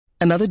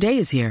Another day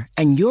is here,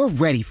 and you're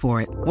ready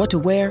for it. What to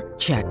wear?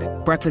 Check.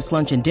 Breakfast,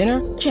 lunch, and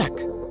dinner? Check.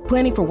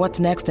 Planning for what's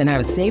next and how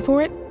to save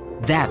for it?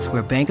 That's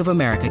where Bank of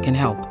America can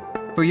help.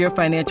 For your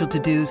financial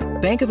to-dos,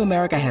 Bank of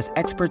America has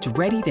experts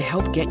ready to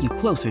help get you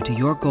closer to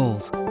your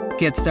goals.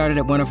 Get started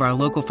at one of our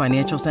local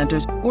financial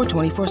centers or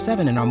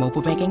 24/7 in our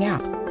mobile banking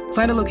app.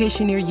 Find a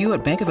location near you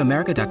at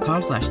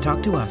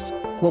bankofamerica.com/talktous.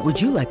 What would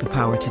you like the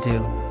power to do?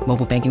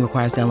 Mobile banking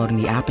requires downloading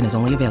the app and is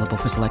only available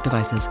for select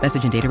devices.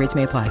 Message and data rates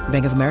may apply.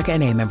 Bank of America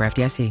N.A., member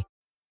FDIC.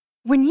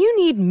 When you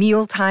need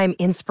mealtime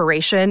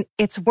inspiration,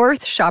 it's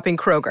worth shopping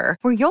Kroger,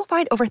 where you'll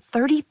find over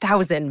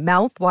 30,000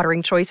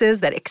 mouth-watering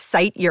choices that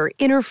excite your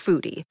inner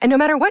foodie. And no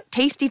matter what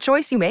tasty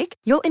choice you make,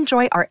 you'll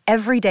enjoy our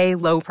everyday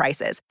low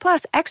prices,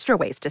 plus extra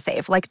ways to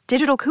save, like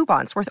digital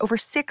coupons worth over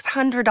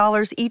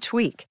 $600 each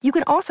week. You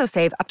can also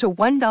save up to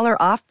 $1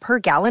 off per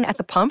gallon at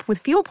the pump with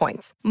fuel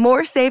points.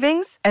 More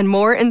savings and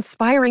more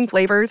inspiring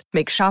flavors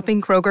make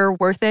shopping Kroger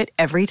worth it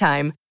every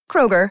time.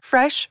 Kroger,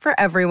 fresh for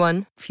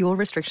everyone. Fuel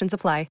restrictions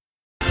apply.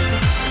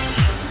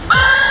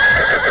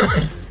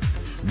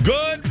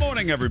 Good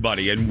morning,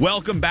 everybody, and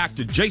welcome back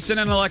to Jason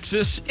and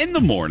Alexis in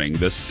the morning,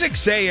 the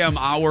 6 a.m.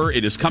 hour.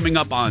 It is coming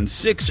up on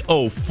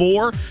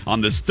 6:04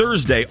 on this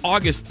Thursday,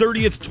 August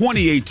 30th,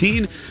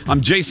 2018.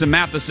 I'm Jason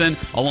Matheson,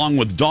 along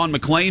with Dawn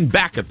McLean,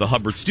 back at the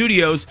Hubbard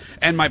Studios,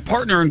 and my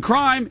partner in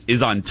crime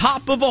is on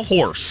top of a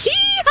horse.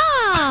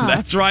 Yeehaw!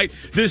 That's right.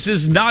 This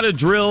is not a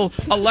drill.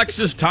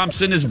 Alexis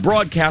Thompson is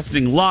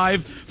broadcasting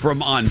live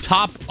from on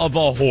top of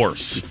a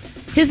horse.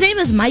 His name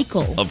is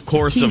Michael. Of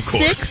course, He's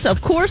 6.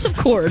 Of course.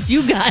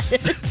 You got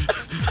it.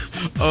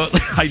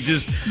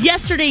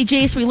 Yesterday,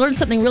 Jace, we learned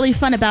something really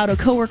fun about a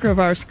coworker of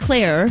ours,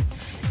 Claire,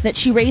 that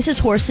she raises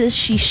horses.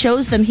 She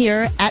shows them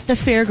here at the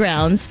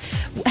fairgrounds,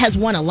 has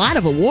won a lot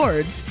of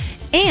awards,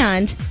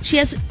 and she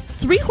has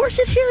 3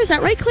 horses here. Is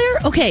that right, Claire?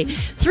 Okay,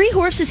 3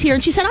 horses here,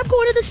 and she said, I'm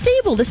going to the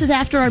stable. This is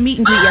after our meet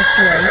and greet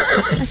yesterday.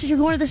 I said, you're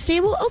going to the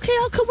stable? Okay,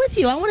 I'll come with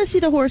you. I want to see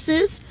the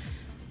horses.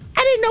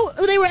 I didn't know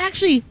they were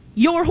actually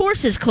your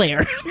horses,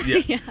 Claire.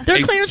 Yeah.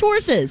 They're Claire's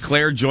horses.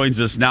 Claire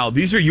joins us now.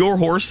 These are your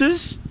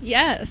horses?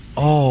 Yes.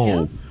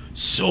 Oh, yep.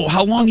 So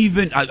how long you've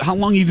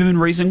been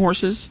raising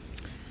horses?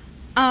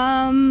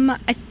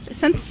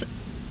 Since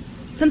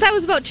I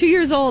was about 2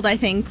 years old, I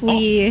think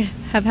we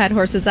have had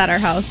horses at our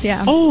house.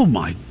 Yeah. Oh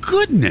my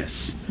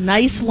goodness!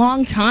 Nice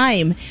long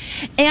time,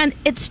 and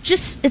it's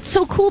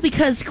so cool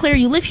because Claire,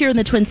 you live here in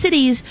the Twin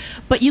Cities,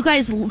 but you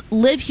guys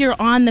live here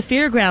on the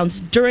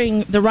fairgrounds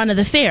during the run of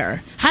the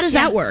fair. How does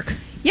that work?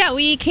 Yeah,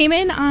 we came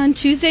in on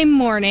Tuesday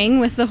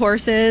morning with the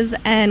horses,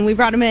 and we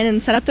brought them in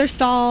and set up their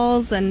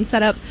stalls and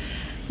set up,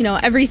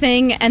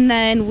 everything, and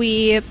then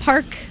we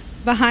park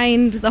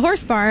behind the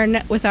horse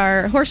barn with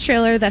our horse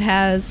trailer that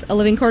has a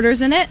living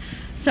quarters in it.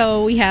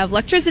 So we have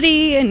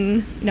electricity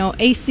and,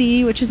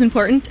 AC, which is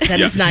important. That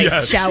is nice.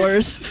 Yes.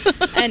 Showers.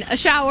 And a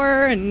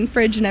shower and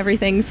fridge and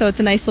everything. So it's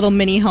a nice little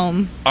mini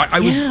home. I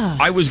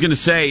was going to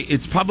say,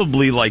 it's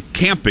probably like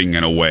camping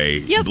in a way,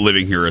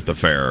 living here at the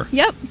fair.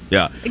 Yep.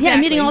 Yeah. Exactly. Yeah,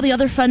 meeting all the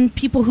other fun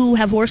people who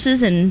have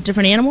horses and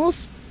different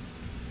animals.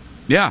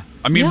 Yeah.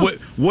 I mean,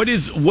 what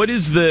is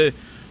the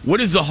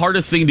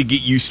hardest thing to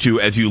get used to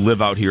as you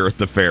live out here at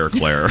the fair,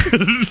 Claire?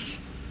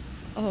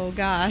 Oh,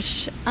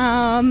 gosh.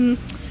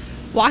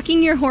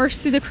 Walking your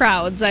horse through the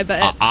crowds, I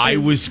bet. I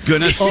was going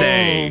to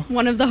say.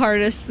 One of the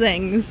hardest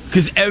things.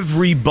 Because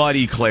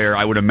everybody, Claire,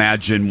 I would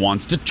imagine,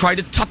 wants to try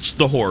to touch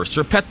the horse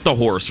or pet the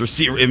horse or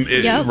see,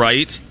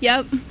 right?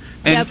 Yep.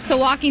 So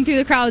walking through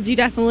the crowds, you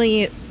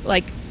definitely,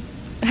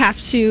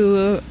 have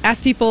to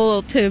ask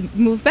people to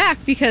move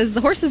back because the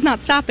horse is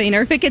not stopping.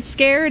 Or if it gets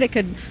scared, it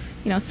could,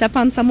 step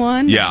on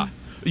someone. Yeah.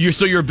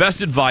 So your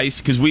best advice,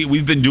 because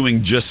we've been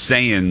doing Just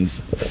Sayin's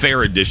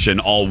Fair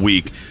Edition all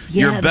week.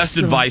 Yeah, your best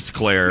advice,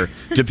 Claire,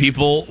 to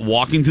people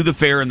walking through the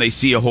fair and they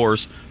see a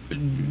horse,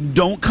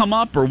 don't come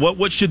up, or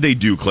what should they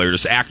do, Claire?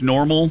 Just act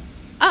normal?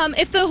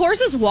 If the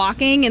horse is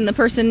walking and the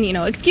person,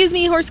 excuse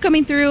me, horse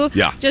coming through,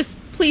 just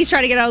please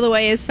try to get out of the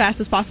way as fast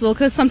as possible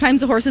because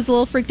sometimes the horse is a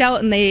little freaked out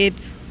and they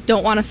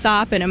don't want to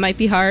stop and it might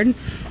be hard.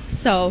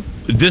 So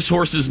this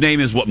horse's name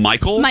is what,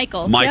 Michael?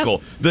 Michael.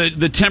 Yep.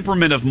 The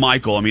temperament of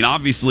Michael. I mean,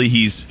 obviously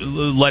he's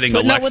letting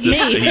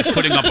Alexis. He's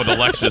putting up with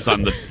Alexis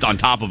on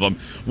top of him.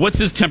 What's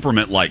his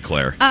temperament like,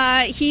 Claire?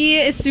 He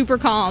is super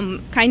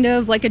calm, kind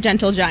of like a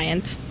gentle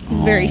giant.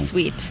 He's very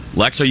sweet.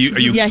 Lex, are you?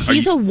 Yeah,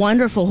 he's a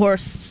wonderful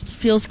horse.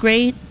 Feels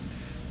great.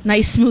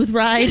 Nice smooth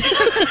ride.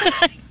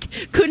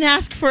 Couldn't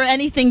ask for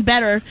anything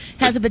better.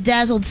 Has a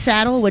bedazzled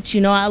saddle, which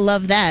I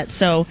love that.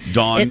 So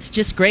it's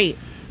just great.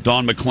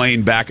 Dawn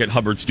McLean back at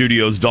Hubbard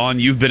Studios. Dawn,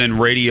 you've been in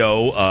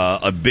radio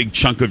a big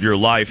chunk of your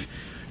life.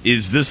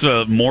 Is this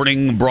a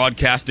morning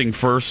broadcasting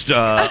first,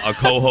 a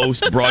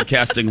co-host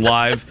broadcasting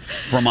live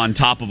from on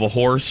top of a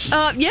horse?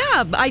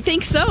 Yeah, I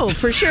think so,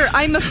 for sure.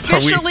 I'm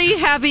officially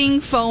having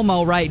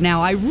FOMO right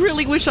now. I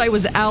really wish I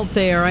was out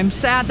there. I'm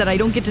sad that I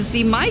don't get to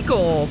see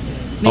Michael.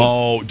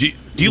 Oh, do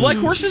Do you like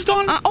horses,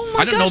 Dawn? Oh my gosh!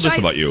 I didn't know this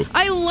about you.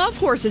 I love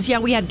horses. Yeah,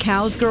 we had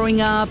cows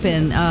growing up,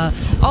 and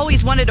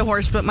always wanted a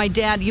horse. But my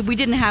dad, we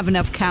didn't have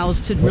enough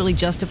cows to really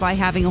justify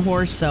having a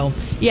horse. So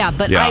yeah,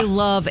 but I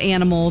love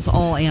animals,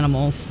 all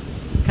animals.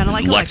 Kind of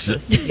like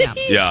Alexis.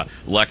 Yeah.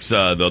 Lex,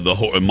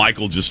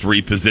 Michael just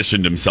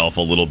repositioned himself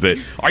a little bit.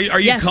 Are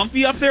you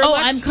comfy up there, Oh,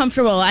 Lex? I'm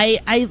comfortable.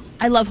 I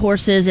love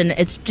horses, and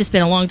it's just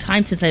been a long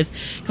time since I've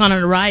gone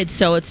on a ride,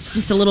 so it's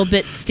just a little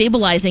bit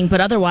stabilizing. But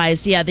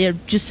otherwise, yeah, they're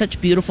just such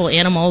beautiful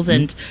animals,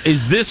 and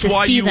is this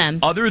why see you, them.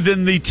 other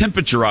than the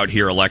temperature out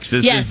here,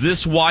 Alexis, Yes. is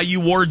this why you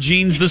wore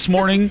jeans this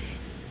morning?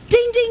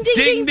 Ding, ding, ding, Ding,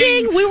 ding,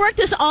 ding, ding. We worked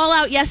this all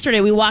out yesterday.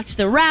 We walked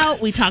the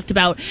route. We talked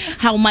about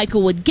how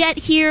Michael would get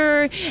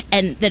here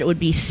and that it would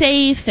be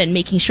safe and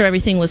making sure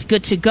everything was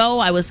good to go.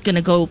 I was going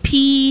to go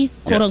pee,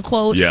 quote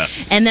unquote.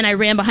 Yes. And then I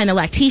ran behind the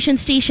lactation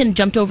station,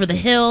 jumped over the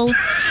hill,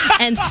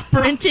 and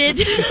sprinted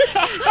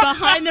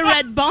behind the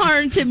red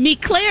barn to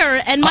meet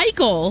Claire and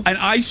Michael. And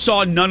I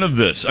saw none of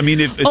this. I mean,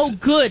 if it's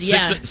good,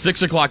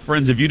 6 o'clock,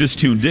 friends, if you just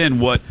tuned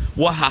in, what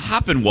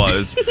happened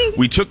was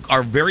we took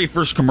our very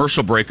first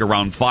commercial break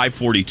around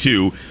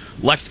 5:42.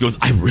 Lex goes,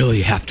 I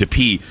really have to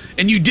pee.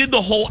 And you did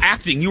the whole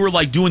acting. You were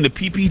like doing the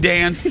pee-pee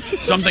dance.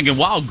 So I'm thinking,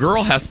 wow,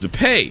 girl has to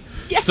pay.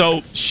 Yes.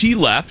 So she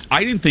left.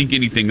 I didn't think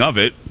anything of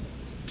it.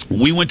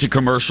 We went to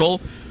commercial.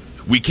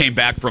 We came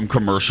back from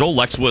commercial.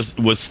 Lex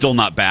was still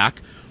not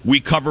back. We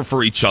cover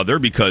for each other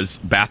because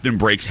bathroom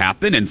breaks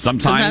happen, and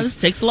sometimes it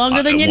takes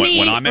longer than you need.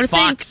 When I'm or at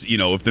Fox,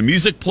 if the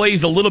music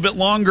plays a little bit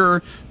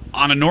longer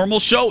on a normal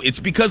show,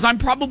 it's because I'm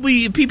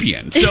probably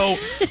PPN. So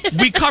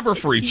we cover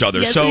for each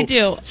other. Yes, so we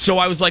do. So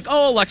I was like,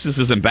 oh, Alexis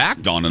isn't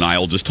back. Dawn and I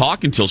will just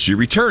talk until she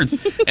returns.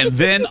 And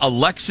then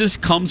Alexis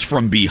comes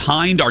from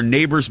behind our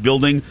neighbor's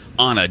building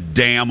on a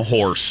damn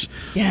horse.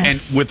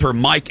 Yes. And with her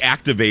mic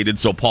activated,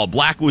 so Paul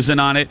Black was in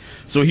on it.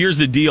 So here's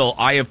the deal.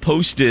 I have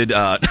posted...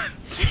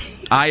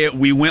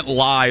 we went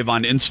live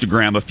on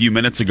Instagram a few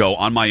minutes ago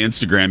on my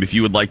Instagram. If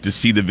you would like to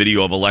see the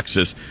video of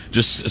Alexis,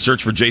 just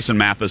search for Jason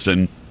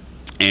Matheson.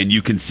 And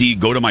you can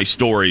go to my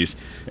stories,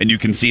 and you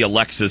can see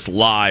Alexis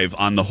live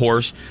on the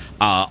horse.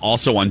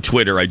 Also on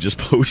Twitter, I just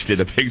posted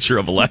a picture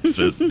of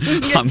Alexis on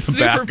the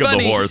back of the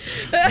horse.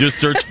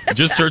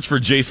 Just search for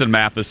Jason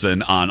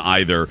Matheson on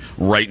either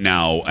right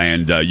now,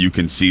 and you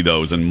can see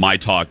those. And My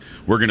Talk,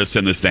 we're going to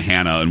send this to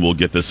Hannah, and we'll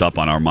get this up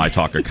on our My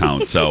Talk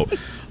account. So,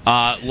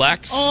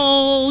 Lex.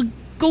 Oh,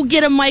 go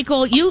get him,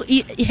 Michael.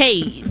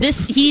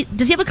 Does he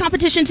have a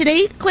competition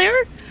today,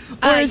 Claire?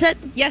 Or is it?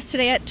 Yes,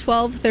 today at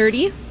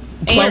 12:30.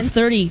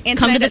 12:30. And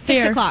Come to the at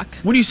 6 fair. o'clock.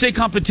 When you say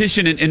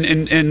competition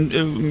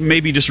and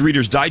maybe just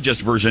Reader's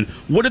Digest version,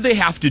 what do they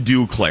have to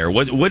do, Claire?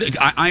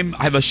 I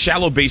have a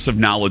shallow base of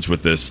knowledge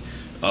with this.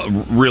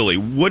 Really,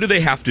 what do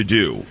they have to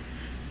do?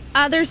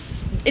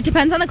 It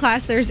depends on the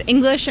class. There's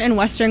English and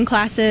Western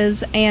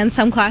classes, and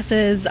some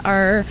classes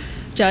are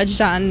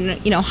judged on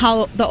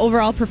how the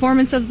overall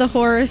performance of the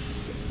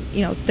horse,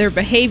 their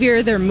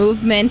behavior, their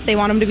movement. They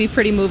want them to be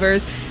pretty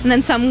movers, and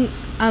then some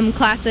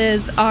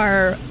classes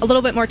are a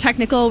little bit more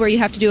technical, where you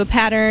have to do a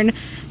pattern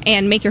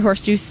and make your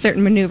horse do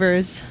certain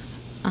maneuvers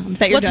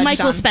that you're What's judged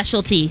Michael's on.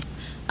 specialty?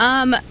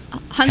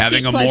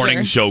 Having a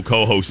morning show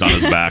co-host on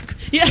his back.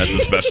 Yeah. That's a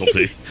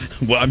specialty.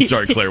 Well, I'm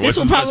sorry, Claire. What's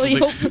the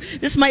specialty?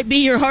 This might be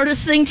your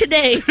hardest thing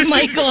today,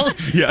 Michael.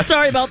 Yeah.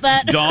 Sorry about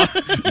that.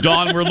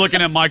 Dawn, we're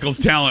looking at Michael's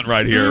talent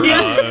right here.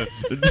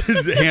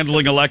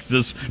 Handling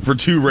Alexis for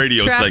 2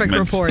 radio Traffic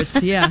segments.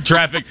 reports, yeah.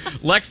 Traffic.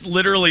 Lex,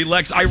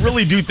 I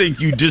really do think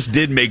you just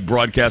did make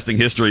broadcasting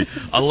history.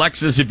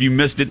 Alexis, if you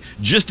missed it,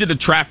 just did a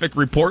traffic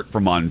report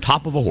from on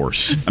top of a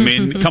horse. I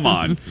mean, come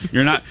on.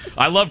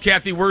 I love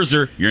Kathy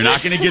Werzer. You're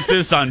not going to get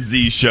this on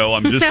Z's show.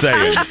 I'm just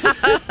saying.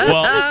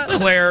 Well,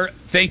 Claire,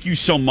 thank you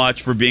so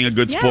much for being a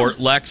good sport.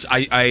 Lex,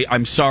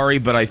 I'm sorry,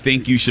 but I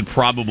think you should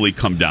probably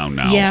come down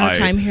now. Yeah, our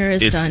time here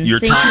is done. Thank you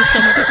so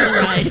much for the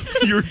ride.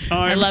 Your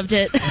time. I loved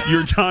it.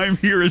 Your time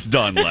here is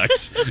done,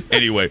 Lex.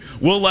 Anyway,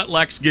 we'll let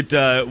Lex get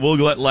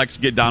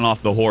down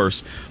off the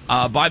horse.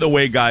 By the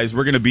way, guys,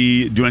 we're going to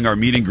be doing our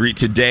meet and greet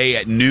today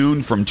at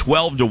noon from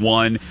 12 to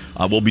 1.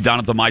 We'll be down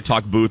at the My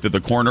Talk booth at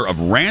the corner of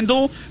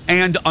Randall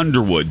and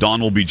Underwood.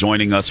 Dawn will be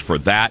joining us for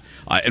that.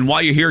 And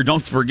while you're here,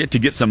 don't forget to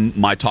get some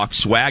My Talk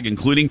swag,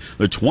 including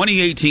the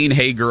 2018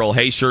 Hey Girl,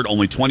 Hey shirt,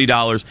 only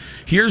 $20.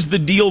 Here's the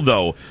deal,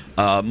 though.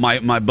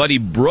 My buddy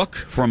Brooke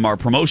from our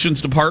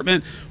promotions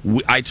department,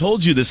 I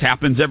told you this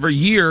happens every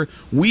year.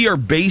 We are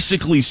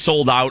basically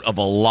sold out of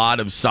a lot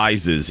of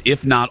sizes,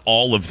 if not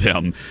all of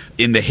them,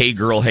 in the Hey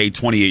Girl, Hey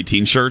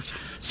 2018 shirts.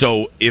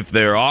 So if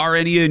there are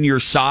any in your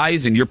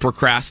size and you're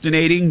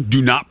procrastinating,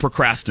 do not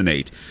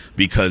procrastinate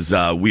because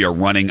we are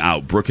running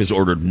out. Brooke has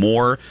ordered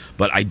more,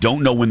 but I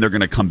don't know when they're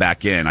going to come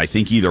back in. I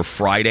think either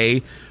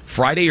Friday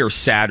or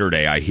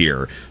Saturday, I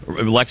hear.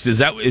 Lex, is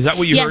that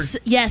what you heard?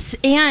 Yes,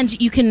 and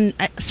you can.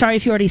 Sorry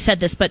if you already said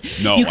this, but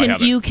no,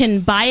 you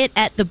can buy it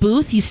at the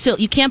booth.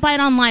 You can't buy it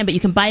online, but you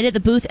can buy it at the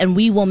booth, and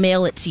we will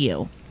mail it to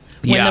you.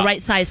 when the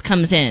right size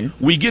comes in.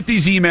 We get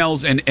these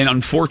emails, and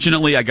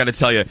unfortunately, I got to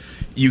tell you,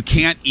 you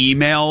can't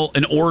email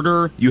an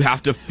order. You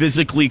have to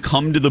physically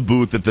come to the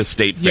booth at the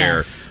state fair.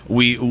 Yes.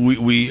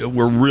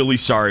 We're really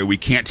sorry. We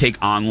can't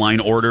take online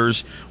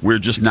orders. We're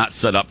just not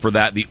set up for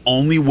that. The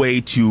only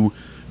way to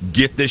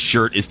get this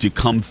shirt is to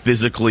come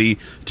physically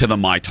to the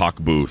My Talk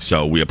booth.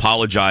 So we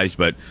apologize,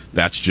 but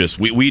that's just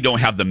we don't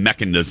have the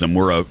mechanism.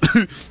 We're a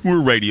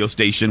radio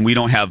station. We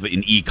don't have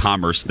an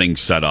e-commerce thing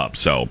set up.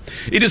 So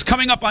it is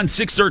coming up on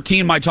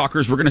 6:13, My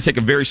Talkers. We're going to take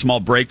a very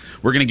small break.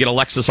 We're going to get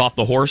Alexis off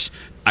the horse.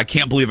 I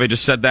can't believe I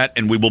just said that,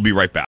 and we will be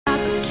right back.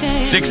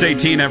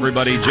 6:18,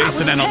 everybody.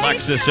 Jason and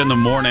Alexis in the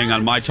morning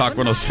on My Talk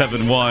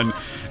 107.1.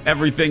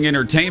 Everything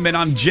Entertainment.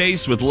 I'm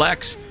Jace with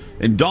Lex.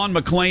 And Don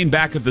McLean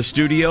back at the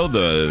studio.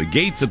 The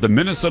gates at the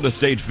Minnesota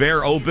State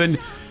Fair opened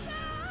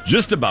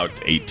just about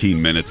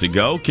 18 minutes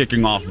ago,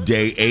 kicking off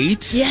day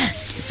 8.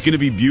 Yes. It's going to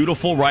be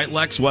beautiful, right,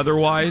 Lex,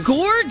 weather-wise?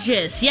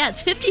 Gorgeous. Yeah,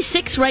 it's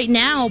 56 right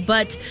now,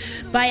 but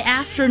by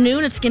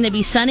afternoon it's going to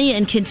be sunny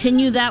and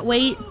continue that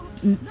way.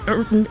 In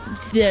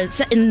the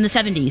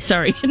 70s,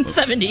 sorry. In the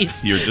 70s.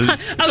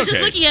 I was just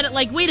looking at it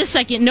like, wait a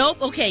second.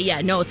 Nope. Okay, yeah,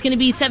 no, it's going to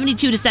be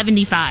 72 to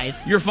 75.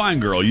 You're fine,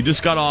 girl. You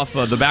just got off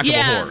the back of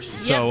a horse.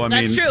 So, I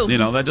mean, that's true. You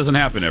know, that doesn't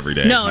happen every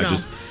day. No.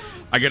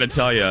 I got to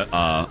tell you,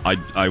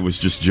 I was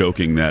just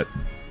joking that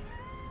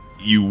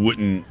you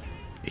wouldn't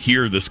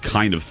hear this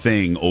kind of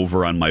thing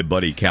over on my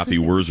buddy Kathy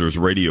Wurzer's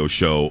radio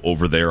show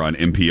over there on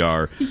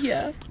NPR.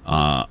 Yeah.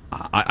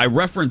 I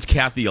reference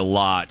Kathy a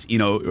lot. You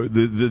know,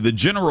 the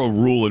general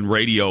rule in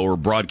radio or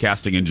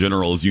broadcasting in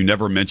general is you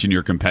never mention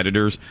your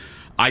competitors.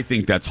 I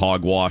think that's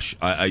hogwash.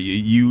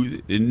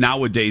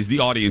 Nowadays, the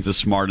audience is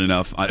smart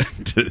enough.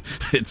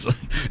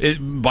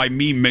 By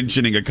me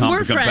mentioning a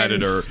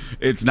competitor,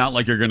 it's not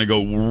like you're going to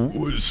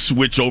go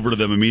switch over to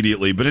them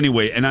immediately. But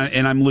anyway, and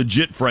I'm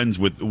legit friends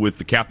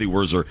with Kathy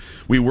Wurzer.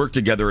 We worked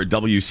together at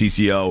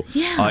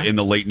WCCO in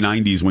the late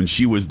 '90s when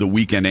she was the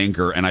weekend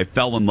anchor, and I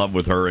fell in love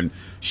with her. And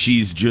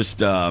she's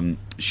just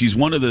she's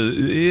one of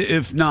the,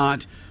 if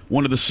not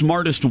one of the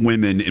smartest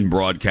women in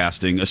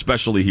broadcasting,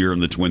 especially here in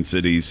the Twin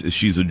Cities.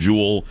 She's a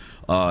jewel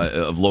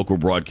of local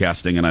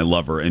broadcasting, and I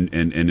love her.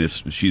 And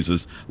she's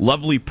as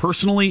lovely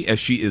personally as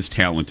she is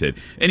talented.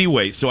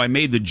 Anyway, so I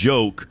made the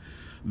joke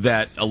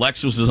that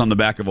Alexis was on the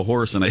back of a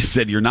horse, and I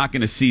said, you're not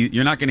going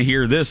to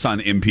hear this on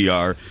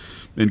NPR.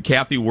 And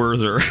Kathy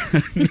Wurzer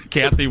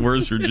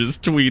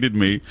just tweeted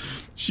me.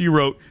 She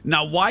wrote,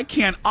 "Now why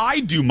can't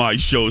I do my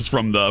shows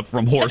from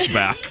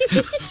horseback?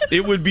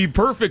 It would be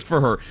perfect for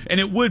her." And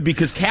it would,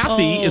 because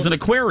Kathy is an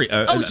aquarian.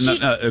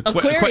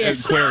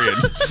 Equestrian.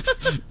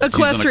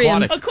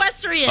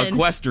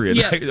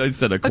 Yeah. I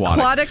said aquatic.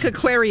 Aquatic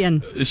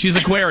aquarian. She's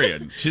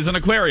aquarian. She's an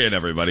aquarian,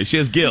 everybody. She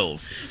has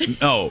gills.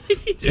 No.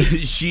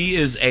 She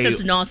is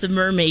That's an awesome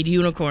mermaid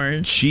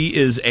unicorn. She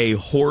is a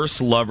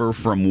horse lover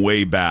from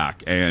way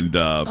back. And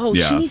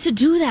she needs to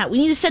do that. We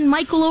need to send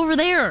Michael over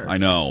there. I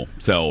know.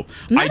 So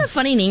isn't that a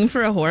funny name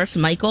for a horse,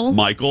 Michael?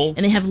 Michael.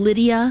 And they have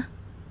Lydia.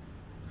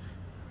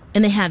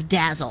 And they have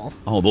Dazzle.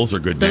 Oh, those are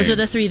good names. Those are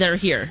the 3 that are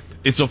here.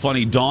 It's so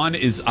funny. Dawn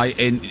is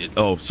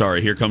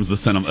sorry. Here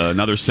comes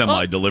another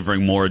semi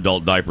delivering more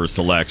adult diapers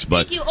to Lex.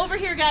 But thank you. Over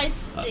here,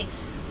 guys.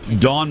 Thanks.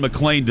 Dawn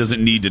McLean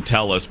doesn't need to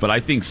tell us, but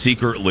I think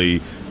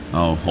secretly.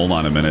 Oh, hold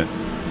on a minute.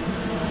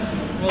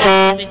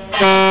 Big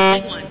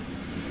one.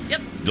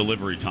 Yep.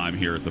 Delivery time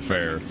here at the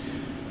fair.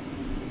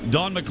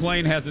 Dawn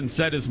McLean hasn't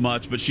said as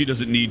much, but she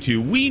doesn't need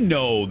to. We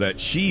know that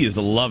she is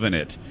loving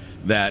it,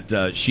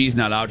 that she's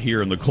not out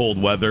here in the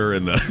cold weather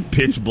and the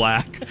pitch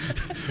black.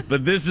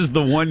 But this is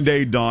the one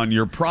day, Dawn,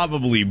 you're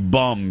probably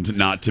bummed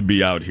not to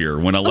be out here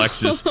when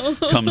Alexis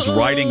comes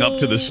riding up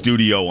to the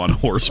studio on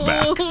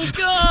horseback. Oh,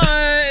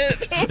 God.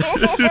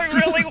 I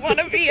really want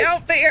to be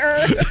out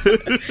there.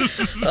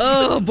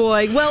 Oh,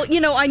 boy. Well,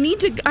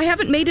 I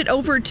haven't made it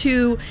over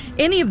to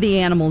any of the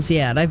animals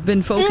yet. I've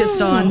been focused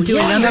on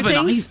doing other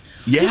things.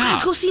 Yeah. You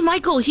guys go see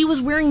Michael. He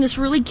was wearing this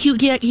really cute.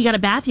 He got a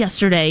bath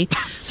yesterday,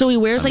 so he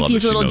wears like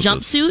these little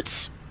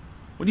jumpsuits.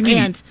 What do you mean?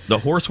 And the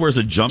horse wears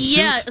a jumpsuit?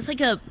 Yeah, it's like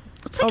a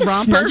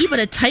Snuggie, but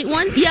a tight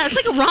one. Yeah, it's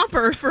like a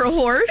romper for a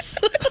horse.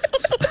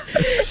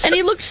 And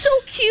he looked so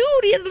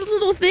cute. He had a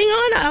little thing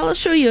on. I'll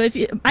show you.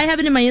 I have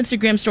it in my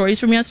Instagram stories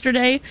from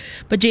yesterday.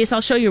 But Jace, I'll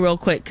show you real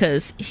quick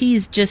because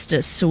he's just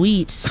a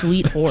sweet,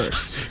 sweet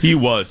horse. He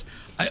was.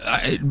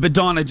 But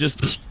Dawn,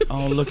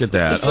 look at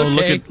that.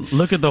 Okay.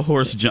 Look at the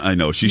horse. I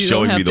know she's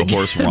showing me the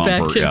horse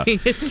romper. Yeah,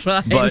 it's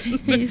fine.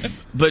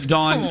 But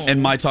Dawn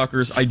and My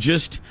Talkers, I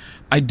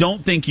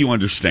don't think you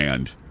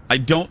understand. I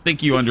don't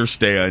think you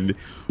understand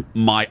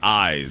my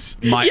eyes.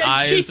 My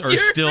eyes are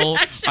still.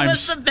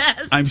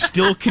 I'm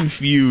still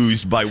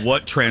confused by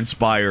what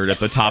transpired at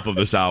the top of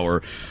this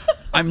hour.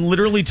 I'm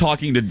literally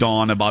talking to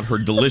Dawn about her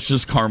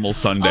delicious caramel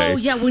sundae. Oh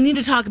yeah, we need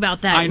to talk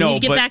about that. I know, we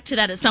need to get back to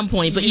that at some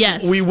point. But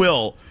yes, we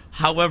will.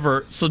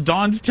 However, so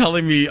Dawn's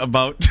telling us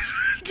about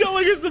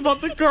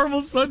the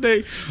caramel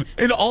sundae,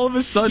 and all of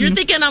a sudden... You're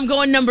thinking I'm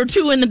going number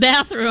 2 in the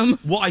bathroom.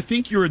 Well, I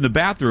think you're in the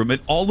bathroom,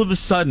 and all of a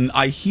sudden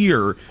I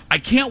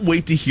can't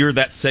wait to hear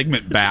that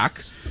segment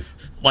back.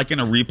 like in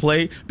a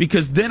replay,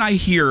 because then I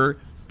hear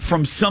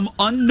from some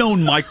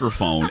unknown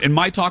microphone, and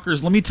my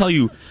talkers, let me tell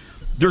you,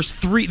 there's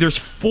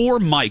 4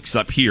 mics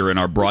up here in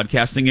our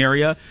broadcasting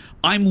area.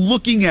 I'm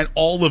looking at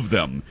all of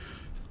them.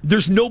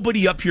 There's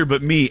nobody up here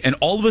but me, and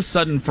all of a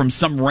sudden, from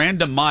some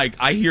random mic,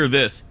 I hear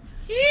this.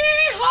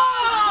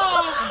 Yeehaw!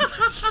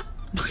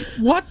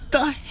 What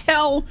the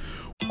hell?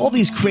 All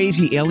these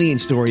crazy alien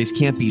stories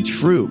can't be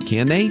true,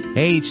 can they?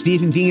 Hey, it's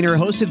Stephen Diener,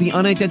 host of the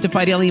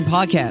Unidentified Alien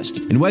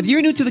Podcast. And whether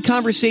you're new to the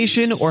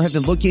conversation or have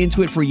been looking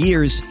into it for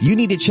years, you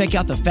need to check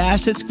out the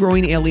fastest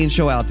growing alien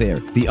show out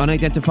there, the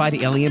Unidentified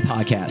Alien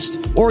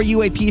Podcast, or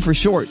UAP for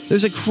short.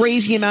 There's a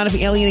crazy amount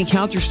of alien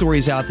encounter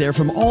stories out there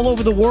from all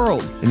over the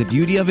world. And the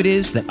beauty of it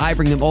is that I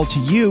bring them all to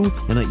you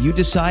and let you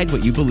decide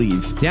what you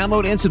believe.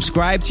 Download and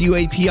subscribe to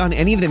UAP on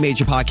any of the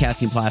major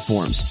podcasting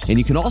platforms. And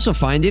you can also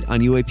find it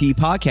on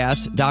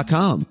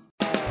UAPpodcast.com.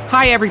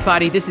 Hi,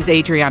 everybody. This is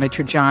Adriana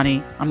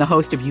Trajani. I'm the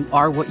host of You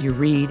Are What You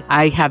Read.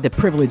 I have the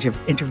privilege of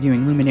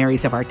interviewing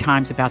luminaries of our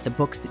times about the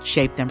books that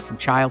shaped them from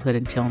childhood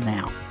until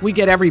now. We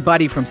get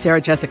everybody from Sarah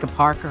Jessica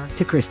Parker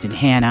to Kristen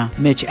Hanna,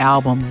 Mitch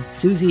Albom,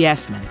 Susie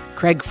Essman,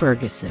 Craig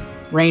Ferguson,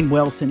 Rainn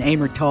Wilson,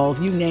 Amor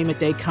Tolls, you name it,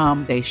 they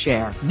come, they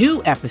share.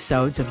 New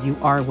episodes of You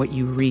Are What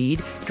You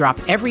Read drop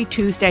every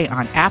Tuesday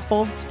on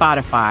Apple,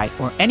 Spotify,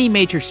 or any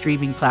major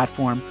streaming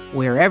platform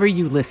wherever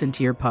you listen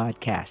to your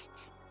podcasts.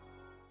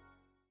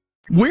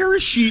 Where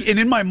is she? And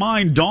in my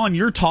mind, Dawn,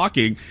 you're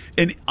talking,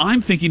 and I'm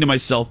thinking to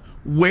myself,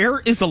 where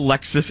is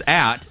Alexis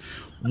at?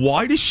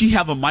 Why does she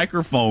have a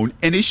microphone?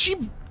 And is she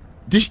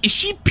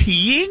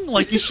peeing?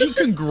 Like, is she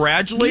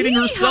congratulating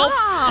herself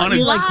on a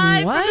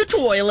live from the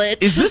toilet?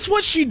 Is this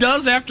what she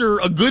does after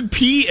a good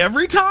pee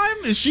every time?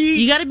 Is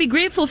she? You got to be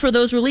grateful for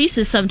those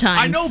releases sometimes.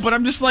 I know, but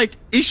I'm just like,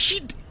 is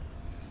she?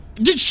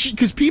 Did she?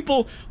 Because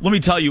people, let me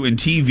tell you, in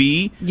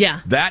TV,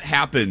 that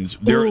happens.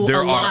 There are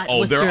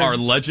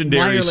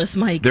legendary wireless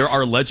mics. There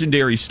are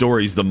legendary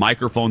stories. The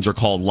microphones are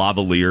called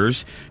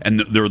lavaliers,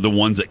 and they're the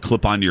ones that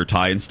clip onto your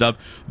tie and stuff.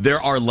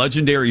 There are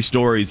legendary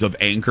stories of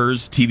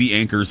anchors, TV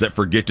anchors, that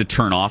forget to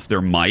turn off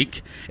their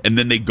mic, and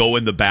then they go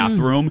in the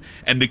bathroom,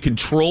 and the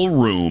control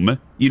room.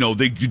 You know,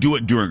 they do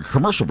it during a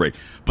commercial break,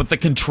 but the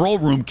control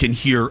room can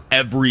hear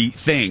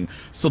everything.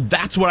 So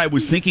that's what I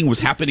was thinking was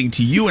happening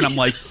to you, and I'm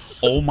like,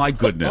 oh my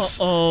goodness,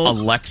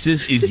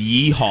 Alexis is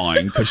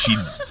yeehawing because she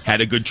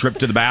had a good trip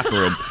to the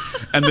bathroom.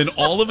 And then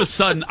all of a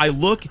sudden I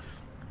look,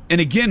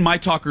 and again, my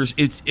talkers,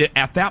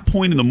 at that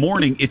point in the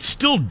morning, it's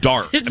still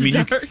dark.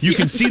 You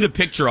can see the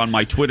picture on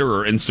my Twitter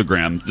or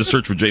Instagram, just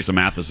search for Jason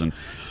Matheson.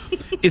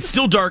 It's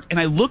still dark, and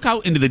I look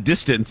out into the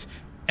distance,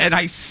 and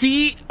I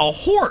see a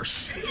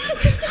horse.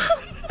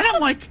 And I'm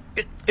like,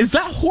 is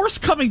that horse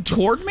coming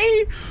toward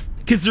me?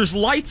 Because there's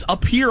lights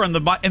up here on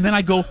the and then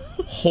I go,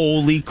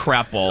 holy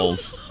crap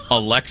balls.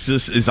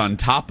 Alexis is on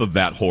top of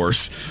that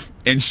horse,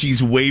 and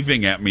she's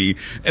waving at me.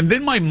 And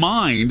then my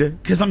mind,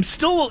 because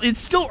it's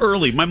still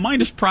early, my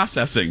mind is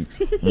processing.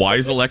 Why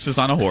is Alexis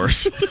on a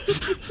horse?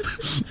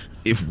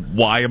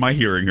 Why am I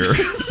hearing her?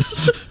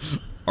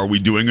 Are we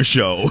doing a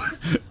show?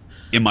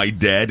 Am I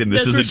dead and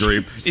this is a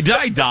dream? Did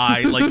I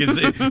die? Like,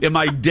 am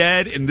I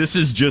dead and this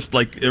is just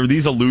like, are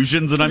these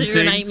illusions that I'm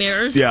seeing? Your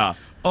nightmares? Yeah.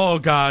 Oh,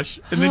 gosh.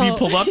 And then you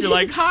pull up, you're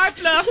like, hi,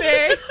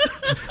 Fluffy.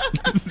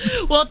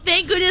 Well,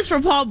 thank goodness for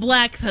Paul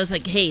Black. So I was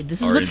like, hey,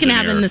 this is what's going to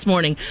happen this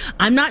morning.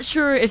 I'm not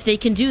sure if they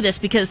can do this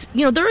because,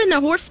 they're in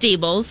the horse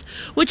stables,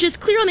 which is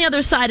clear on the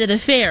other side of the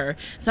fair.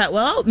 I thought,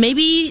 well,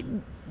 maybe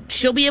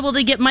she'll be able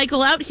to get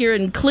Michael out here,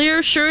 and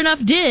Clear, sure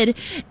enough, did.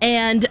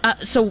 And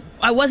so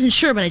I wasn't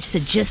sure, but I just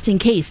said, just in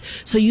case.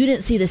 So you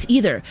didn't see this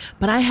either,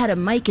 but I had a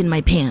mic in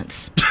my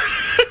pants.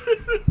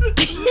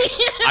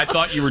 I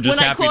thought you were just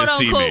happy to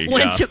see me.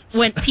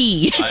 Went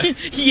pee.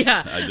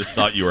 Yeah. I just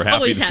thought you were happy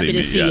Always to happy see to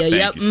me. see yeah, you.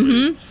 Yep.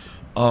 Mm-hmm.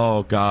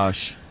 Oh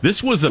gosh,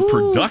 this was a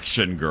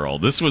production, girl.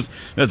 That's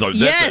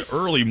an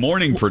early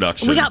morning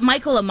production. We got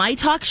Michael a My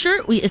Talk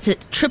shirt. It's a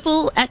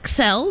triple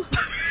XL.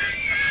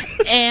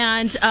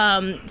 And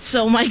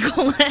so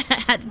Michael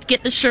had to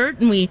get the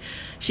shirt, and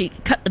she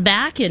cut the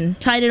back and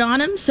tied it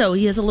on him, so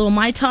he has a little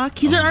My Talk.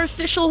 He's our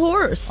official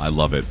horse. I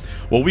love it.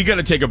 Well, we got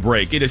to take a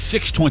break. It is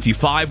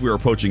 6:25. We're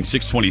approaching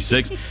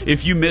 6:26.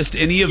 If you missed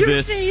any of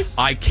this,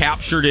 I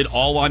captured it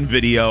all on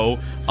video,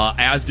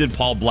 as did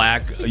Paul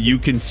Black. You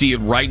can see it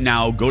right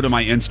now. Go to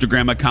my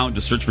Instagram account,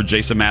 just search for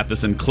Jason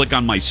Matheson, click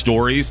on my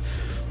stories,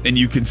 and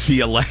you can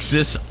see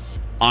Alexis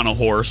on a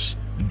horse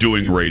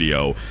doing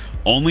radio.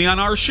 Only on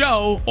our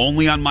show,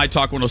 only on My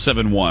Talk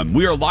 107.1.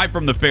 We are live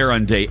from the fair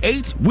on day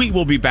 8. We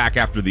will be back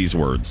after these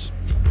words.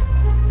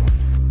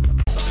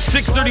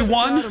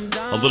 6:31,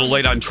 a little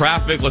late on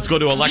traffic. Let's go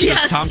to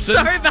Alexis Thompson.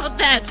 Sorry about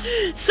that.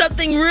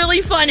 Something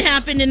really fun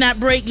happened in that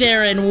break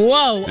there, and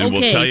whoa, okay. And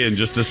we'll tell you in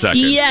just a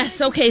second. Yes,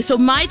 okay, so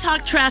My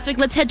Talk traffic,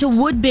 let's head to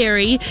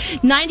Woodbury.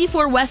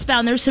 94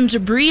 westbound, there's some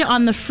debris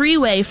on the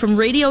freeway from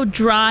Radio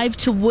Drive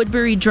to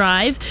Woodbury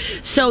Drive,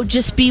 so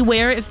just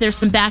beware if there's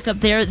some backup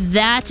there.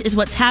 That is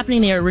what's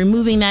happening. They are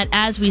removing that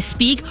as we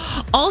speak.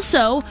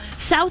 Also,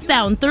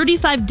 southbound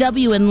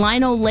 35W in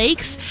Lino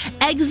Lakes,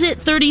 exit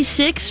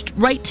 36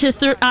 right to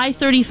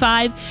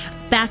I-35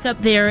 back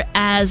up there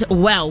as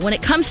well. When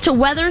it comes to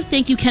weather,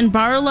 thank you, Ken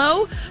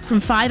Barlow from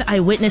 5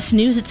 Eyewitness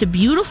News. It's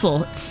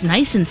it's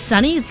nice and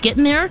sunny. It's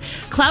getting there.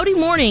 Cloudy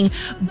morning,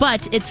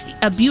 but it's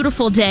a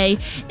beautiful day.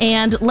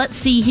 And let's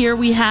see here.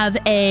 We have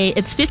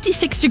it's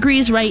 56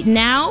 degrees right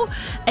now,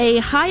 a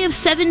high of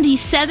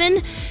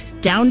 77,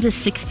 down to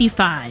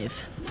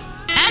 65.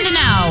 And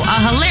now,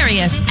 a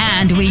hilarious,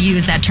 and we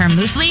use that term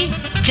loosely,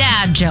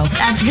 dad joke.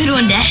 That's a good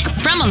one, Dad.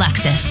 From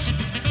Alexis.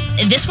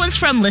 This one's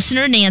from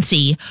listener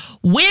Nancy.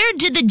 Where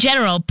did the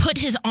general put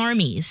his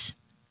armies?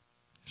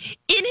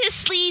 In his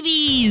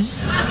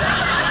sleeveys.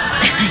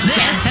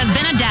 This has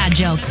been a dad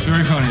joke.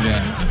 Very funny,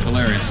 Dad.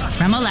 Hilarious.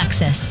 From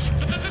Alexis.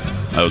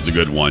 That was a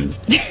good one.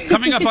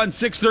 Coming up on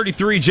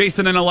 6:33,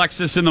 Jason and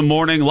Alexis in the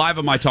morning, live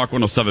on My Talk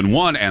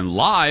 107.1 and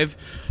live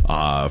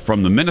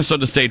from the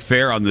Minnesota State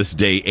Fair on this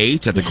day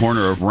 8 at the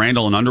corner of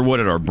Randall and Underwood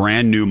at our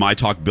brand new My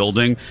Talk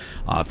building.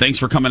 Thanks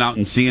for coming out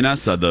and seeing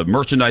us. The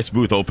merchandise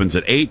booth opens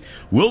at 8.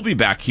 We'll be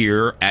back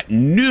here at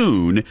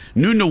noon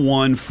to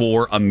 1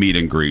 for a meet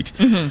and greet.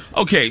 Mm-hmm.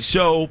 Okay,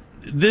 so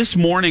this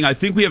morning I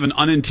think we have an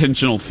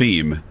unintentional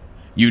theme.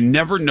 You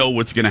never know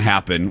what's going to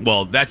happen.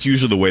 Well, that's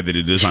usually the way that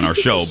it is on our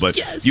show, but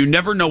yes. You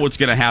never know what's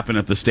going to happen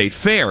at the state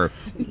fair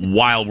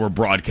while we're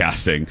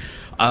broadcasting.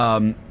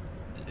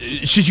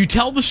 Should you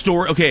tell the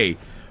story? Okay.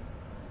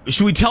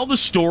 Should we tell the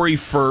story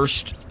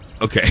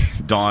first? Okay,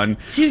 Dawn.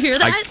 Do you hear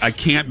that? I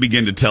can't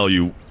begin to tell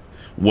you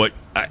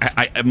what...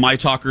 My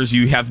talkers,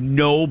 you have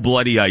no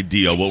bloody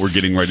idea what we're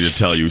getting ready to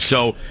tell you.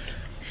 So,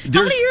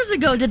 how many years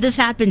ago did this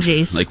happen,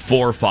 Jace? Like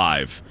 4 or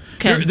 5.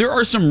 Okay. There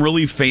are some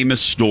really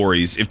famous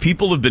stories. If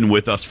people have been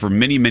with us for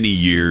many, many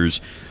years,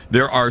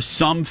 there are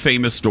some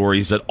famous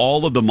stories that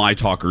all of the My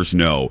Talkers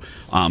know,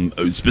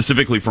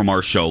 specifically from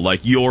our show, like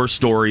your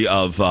story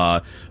of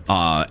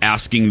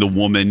asking the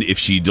woman if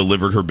she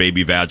delivered her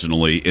baby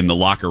vaginally in the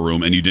locker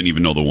room and you didn't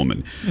even know the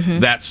woman. Mm-hmm.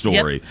 That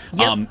story.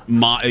 Yep.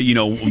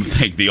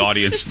 Like the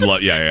audience,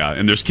 yeah.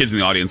 And there's kids in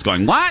the audience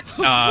going, what?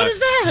 What is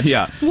that?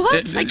 Yeah.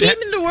 What? I came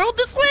into the world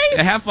this way?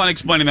 Have fun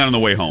explaining that on the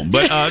way home.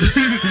 But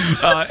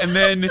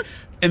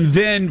And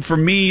then for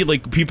me,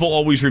 like, people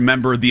always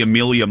remember the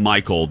Amelia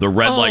Michael, the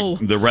red light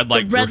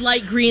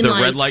green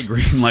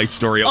light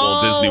story at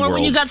Walt Disney World. Or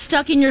when you got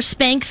stuck in your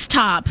Spanx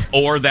top.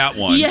 Or that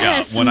one.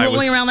 Yes, when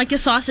rolling around like a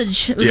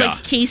sausage. It was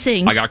like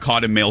casing. I got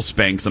caught in male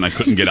Spanx and I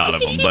couldn't get out of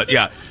them. But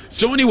yeah.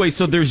 So anyway,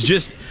 so there's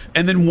just,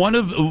 and then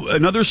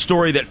another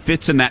story that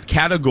fits in that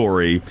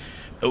category.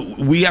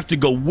 We have to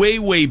go way,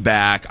 way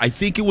back. I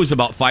think it was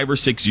about 5 or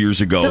 6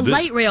 years ago. The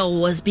light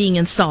rail was being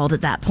installed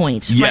at that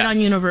point, yes, right on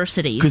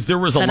University. Because there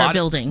was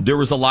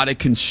a lot of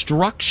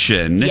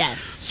construction.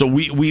 Yes. So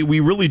we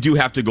really do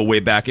have to go way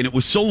back, and it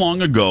was so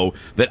long ago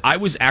that I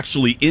was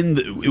actually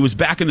it was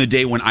back in the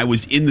day when I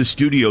was in the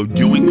studio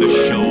doing the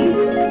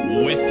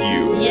show with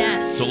you.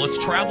 Yes. So let's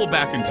travel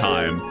back in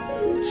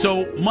time.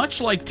 So much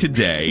like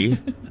today,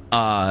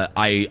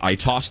 I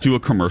tossed to a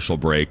commercial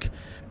break.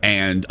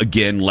 And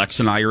again, Lex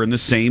and I are in the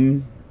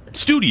same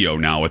studio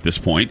now at this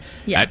point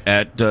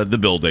at the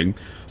building.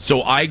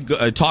 So I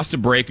tossed a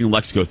break and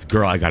Lex goes,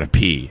 girl, I got to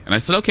pee. And I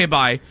said, okay,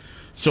 bye.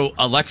 So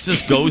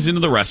Alexis goes into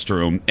the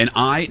restroom and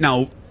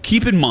now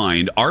keep in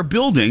mind our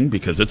building,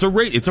 because it's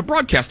a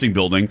broadcasting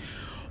building,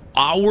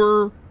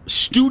 our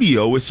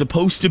studio is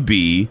supposed to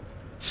be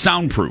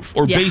soundproof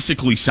or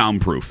basically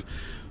soundproof.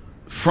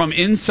 From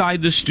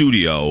inside the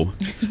studio,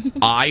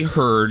 I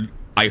heard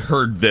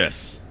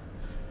this.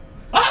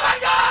 Oh my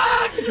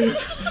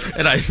God!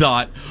 And I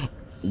thought,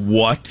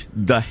 what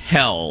the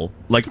hell?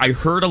 Like, I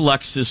heard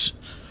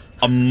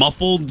a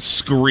muffled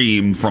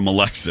scream from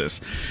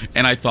Alexis.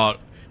 And I thought,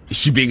 is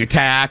she being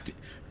attacked?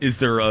 Is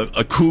there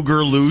a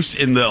cougar loose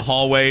in the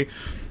hallway?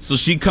 So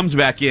she comes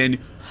back in,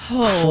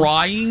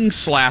 crying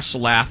 /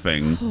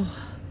 laughing.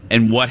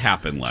 And what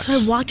happened, Lex? So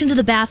I walked into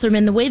the bathroom,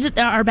 and the way that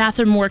our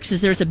bathroom works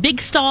is there's a big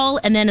stall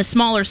and then a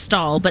smaller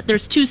stall, but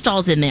there's 2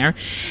 stalls in there.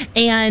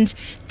 And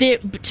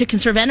to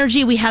conserve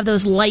energy, we have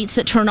those lights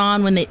that turn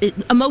on when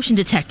a motion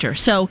detector.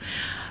 So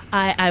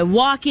I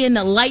walk in,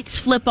 the lights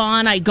flip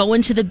on, I go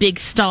into the big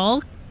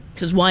stall,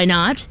 because why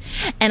not?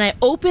 And I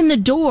open the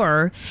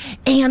door,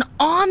 and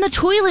on the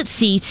toilet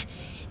seat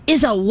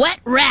is a wet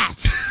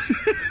rat.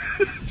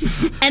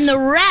 And the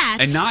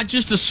rat... And not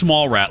just a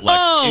small rat,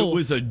 Lex. It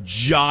was a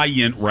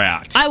giant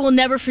rat. I will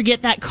never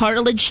forget that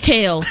cartilage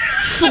tail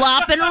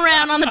flopping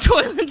around on the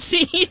toilet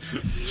seat.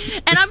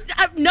 And I'm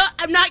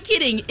not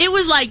kidding. It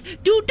was like,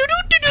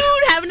 doo-doo-doo-doo-doo,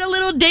 having a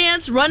little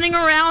dance, running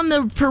around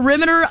the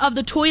perimeter of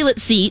the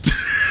toilet seat.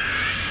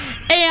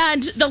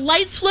 And the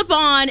lights flip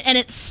on, and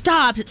it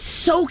stops. It's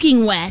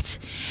soaking wet.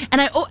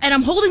 And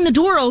I'm holding the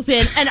door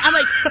open, and I'm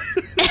like...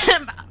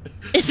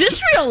 Is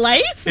this real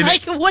life?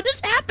 What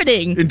is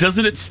happening? And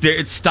doesn't it stare?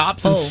 It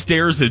stops and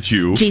stares at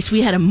you. Jace,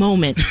 we had a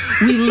moment.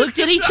 We looked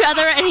at each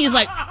other, and he's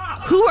like,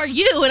 who are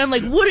you? And I'm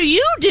like, what are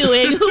you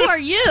doing? Who are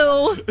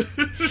you?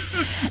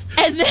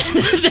 And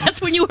then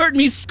that's when you heard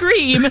me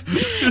scream,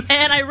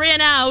 and I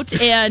ran out,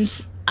 and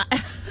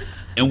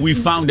we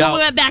found out. We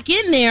went back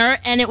in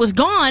there, and it was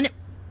gone.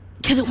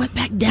 Because it went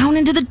back down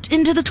into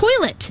the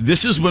toilet.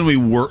 This is when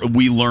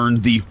we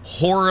learned the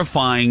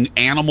horrifying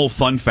animal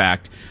fun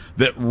fact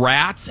that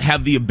rats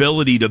have the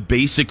ability to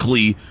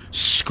basically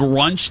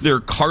scrunch their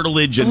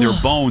cartilage and their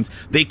bones.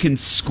 They can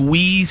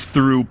squeeze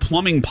through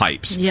plumbing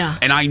pipes. Yeah.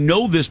 And I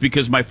know this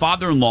because my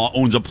father-in-law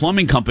owns a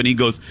plumbing company. He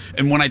goes,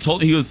 and when I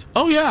told him, he goes,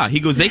 oh yeah. He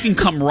goes, they can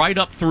come right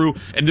up through.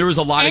 And there was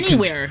a lot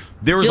anywhere.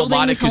 There was Buildings, a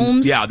lot of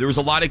homes. there was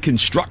a lot of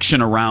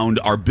construction around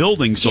our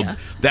building, so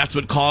that's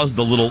what caused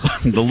the little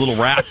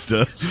rats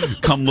to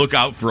come look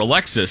out for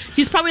Alexis.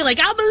 He's probably like,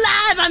 I'm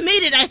alive. I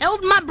made it. I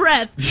held my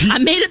breath. I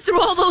made it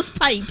through all those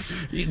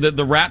pipes.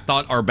 The rat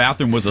thought our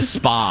bathroom was a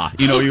spa.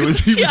 You know, he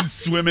was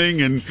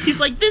swimming, and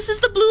he's like, this is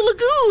the Blue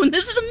Lagoon.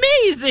 This is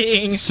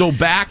amazing. So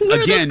back Where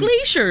again, are those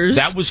glaciers?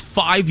 That was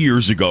 5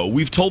 years ago.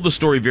 We've told the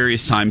story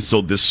various times.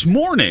 So this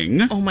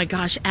morning, oh my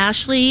gosh,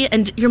 Ashley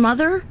and your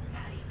mother,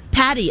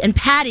 Patty,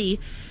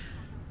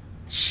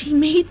 she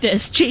made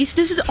this. Jace,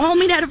 this is all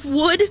made out of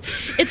wood.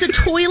 It's a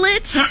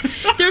toilet.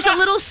 There's a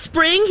little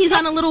spring. He's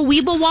on a little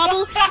weeble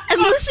wobble.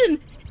 And listen,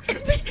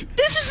 this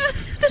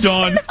is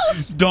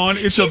the Dawn,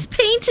 she's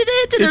painted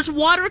it, and there's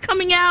water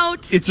coming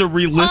out. It's a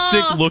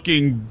realistic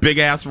looking big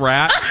ass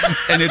rat,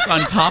 and it's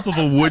on top of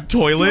a wood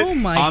toilet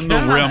on the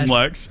rim,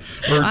 Lex.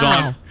 Or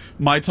Dawn,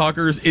 my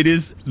talkers, it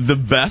is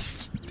the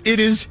best. It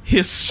is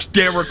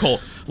hysterical.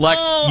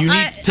 Lex, you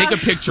need to take a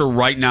picture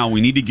right now.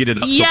 We need to get it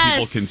up so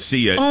people can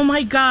see it. Oh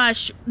my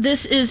gosh,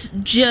 this is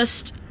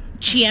just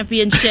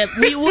championship.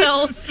 We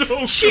will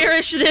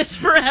cherish this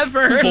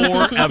forever.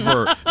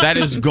 Forever. That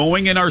is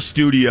going in our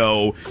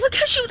studio. Look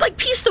how she would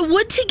piece the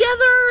wood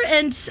together,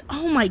 and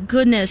oh my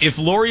goodness. If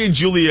Lori and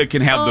Julia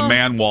can have the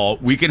man wall,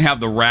 we can have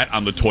the rat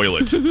on the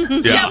toilet.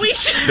 Yeah, we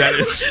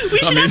should. We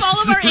should have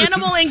all of our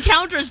animal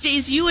encounters,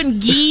 Jace. You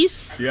and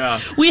geese.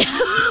 Yeah. We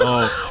have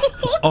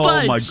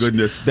oh my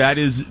goodness. That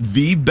is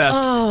the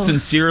best.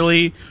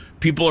 Sincerely,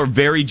 people are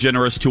very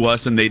generous to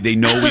us, and they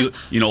know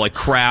we, like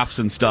crafts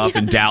and stuff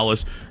in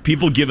Dallas.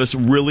 People give us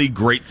really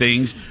great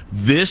things.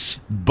 This,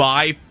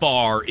 by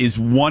far, is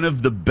one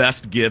of the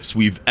best gifts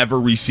we've ever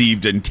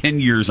received in 10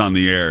 years on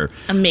the air.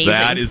 Amazing.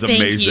 That is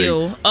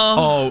amazing.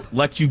 Thank you.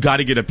 Lex, you got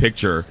to get a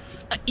picture.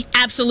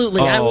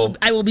 Absolutely.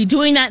 I will be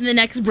doing that in the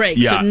next break,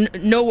 so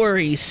no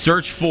worries.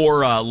 Search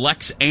for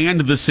Lex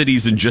and the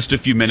Cities in just a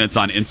few minutes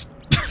on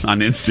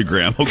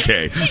Instagram.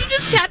 Okay. You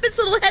just tap its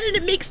little head and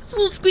it makes this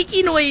little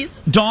squeaky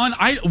noise. Dawn,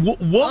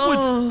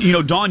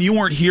 would Dawn, you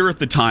weren't here at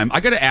the time. I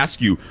got to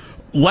ask you,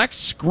 Lex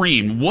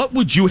screamed. What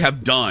would you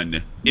have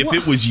done if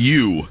it was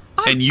you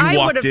and you walked in?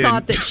 I would have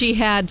thought that she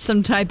had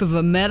some type of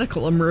a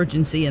medical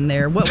emergency in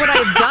there. What would I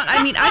have done?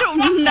 I mean, I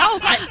don't know.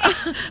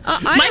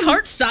 My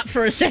heart stopped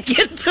for a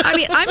second. I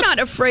mean, I'm not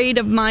afraid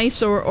of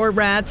mice or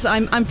rats.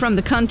 I'm from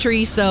the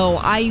country, so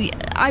I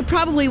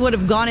probably would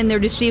have gone in there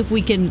to see if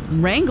we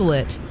can wrangle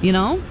it,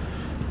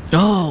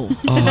 Well,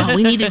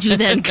 we needed you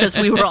then because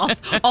we were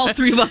all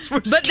three of us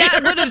were scared. But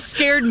that would have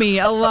scared me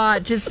a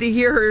lot just to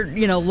hear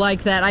her,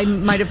 like that. I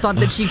might have thought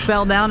that she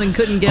fell down and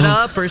couldn't get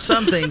up or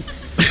something.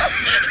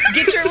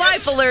 Get your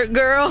life alert,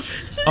 girl.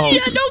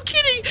 Yeah, no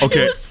kidding.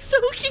 Okay. It was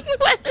soaking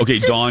wet. Okay,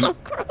 Dawn, so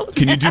gross.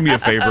 Can you do me a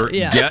favor?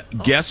 Yeah.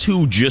 Guess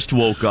who just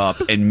woke up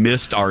and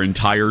missed our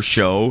entire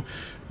show?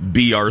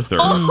 B. Arthur.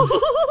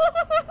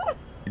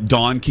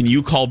 Dawn, can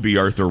you call B.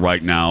 Arthur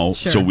right now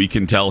so we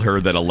can tell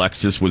her that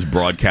Alexis was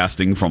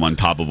broadcasting from on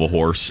top of a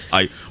horse?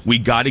 We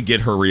got to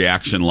get her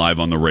reaction live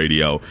on the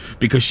radio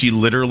because she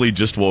literally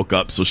just woke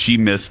up, so she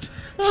missed.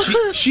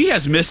 She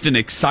has missed an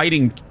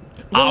exciting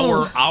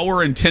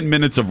hour and 10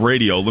 minutes of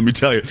radio. Let me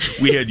tell you,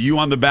 we had you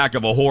on the back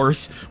of a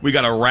horse. We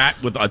got a rat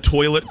with a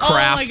toilet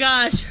craft. Oh my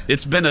gosh!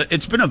 It's been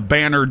a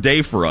banner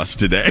day for us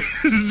today.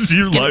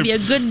 It's gonna be a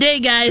good day,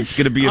 guys. It's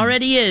gonna be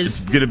already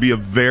is. It's gonna be a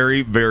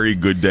very, very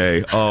good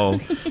day.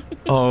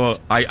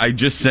 I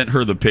just sent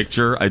her the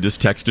picture. I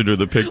just texted her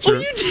the picture.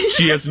 You did?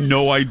 She has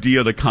no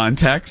idea the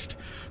context.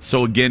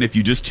 So again, if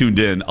you just tuned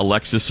in,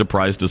 Alexis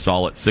surprised us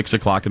all at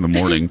 6:00 in the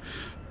morning.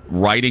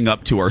 Riding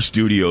up to our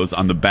studios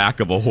on the back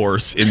of a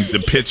horse in the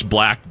pitch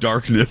black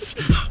darkness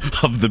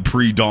of the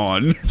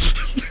pre-dawn.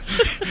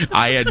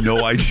 I had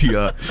no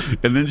idea.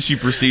 And then she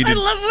proceeded. I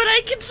love when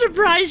I can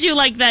surprise you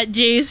like that,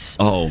 Jace.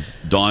 Oh,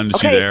 Dawn,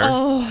 is she there?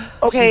 Oh,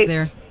 okay. She's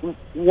there.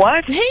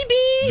 What? Hey,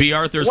 B. B.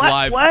 Arthur's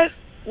live.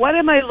 What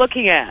am I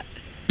looking at?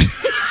 A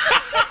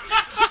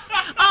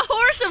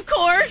horse, of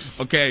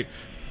course. Okay.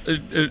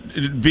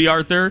 B.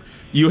 Arthur,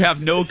 you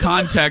have no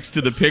context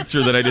to the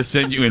picture that I just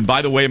sent you. And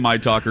by the way, my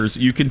talkers,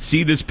 you can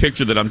see this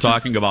picture that I'm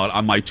talking about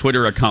on my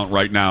Twitter account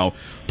right now,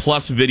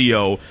 plus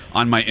video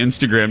on my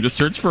Instagram. Just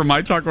search for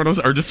My Talk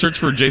 107, or just search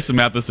for Jason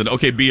Matheson.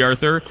 Okay, B.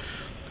 Arthur,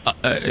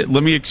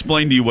 let me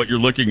explain to you what you're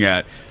looking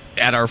at.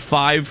 At our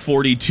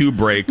 5:42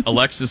 break,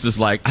 Alexis is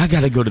like, I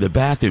got to go to the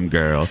bathroom,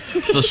 girl.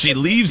 So she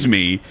leaves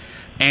me.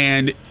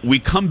 And we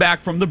come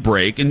back from the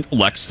break, and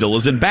Lex still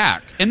isn't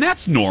back. And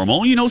that's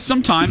normal,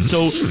 sometimes.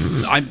 So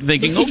I'm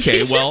thinking,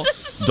 okay, well,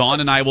 Dawn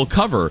and I will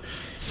cover.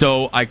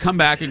 So I come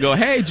back and go,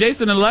 hey,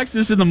 Jason and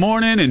Alexis in the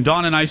morning. And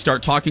Dawn and I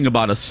start talking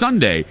about a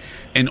Sunday.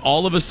 And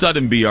all of a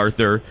sudden, B.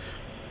 Arthur,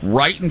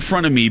 right in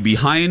front of me,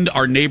 behind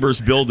our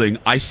neighbor's building,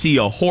 I see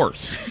a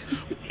horse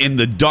in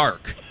the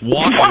dark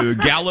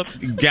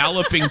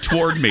galloping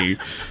toward me.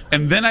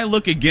 And then I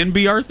look again,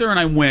 B. Arthur, and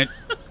I went,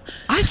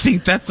 I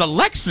think that's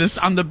Alexis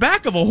on the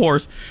back of a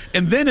horse.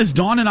 And then as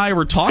Dawn and I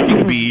were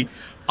talking, B,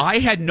 I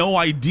had no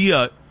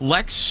idea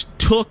Lex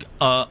took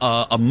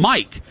a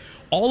mic.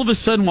 All of a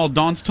sudden, while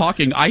Dawn's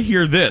talking, I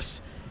hear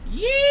this.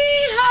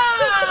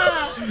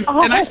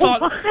 Yeehaw! And I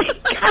thought,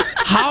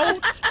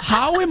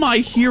 how am I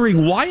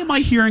hearing, why am I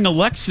hearing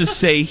Alexis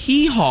say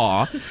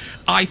hee-haw?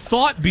 I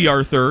thought, B.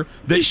 Arthur,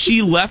 that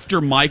she left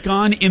her mic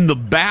on in the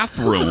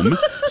bathroom,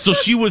 so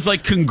she was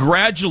like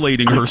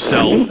congratulating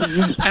herself.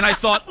 And I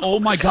thought, oh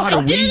my God,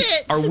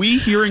 are we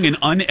hearing an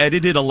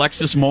unedited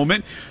Alexis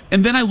moment?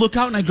 And then I look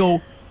out and I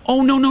go,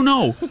 oh,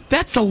 no.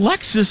 That's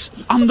Alexis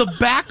on the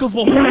back of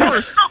a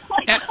horse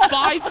at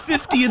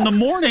 5:50 in the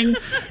morning,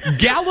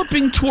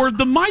 galloping toward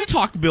the My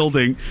Talk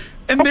building.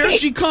 And there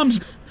she comes.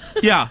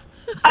 Yeah.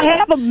 I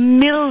have a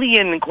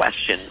million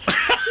questions.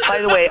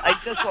 By the way, I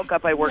just woke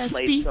up. I worked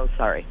late, so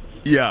sorry.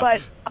 Yeah.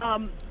 But,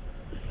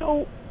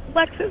 so,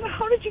 Lexus,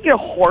 how did you get a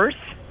horse?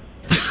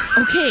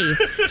 Okay,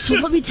 so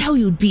let me tell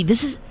you, B,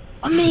 this is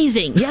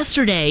amazing.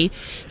 Yesterday,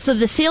 so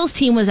the sales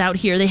team was out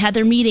here. They had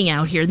their meeting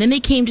out here. Then they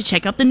came to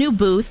check out the new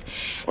booth.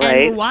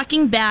 And we're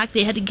walking back.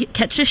 They had to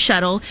catch a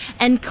shuttle.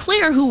 And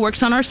Claire, who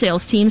works on our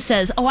sales team,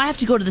 says, I have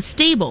to go to the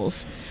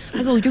stables.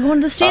 I go, you're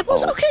going to the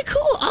stables? Okay,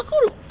 cool. I'll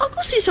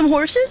go see some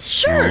horses.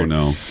 Sure. Oh,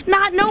 no.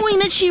 Not knowing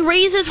that she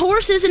raises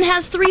horses and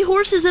has 3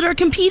 horses that are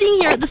competing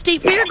here at the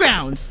state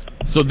fairgrounds.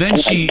 So then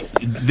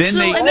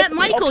I met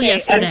Michael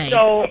yesterday.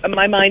 So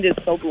my mind is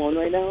so blown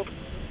right now.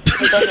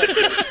 Go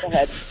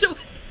ahead. So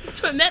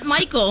I met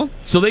Michael.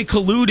 So they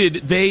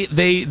colluded.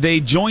 They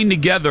joined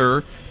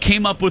together,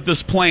 came up with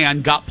this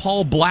plan, got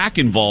Paul Black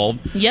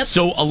involved. Yep.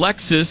 So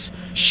Alexis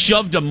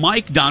shoved a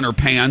mic down her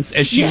pants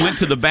as she went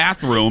to the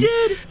bathroom.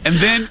 Did. And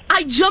then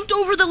I jumped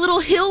over the little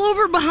hill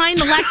over behind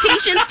the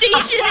lactation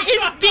station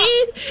in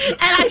B, and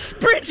I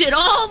sprinted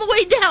all the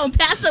way down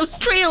past those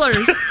trailers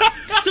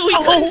so he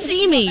couldn't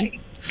see me.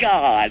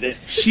 God.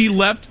 She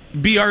left,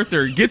 B.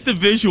 Arthur, get the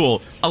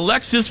visual.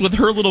 Alexis, with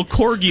her little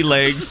corgi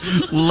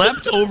legs,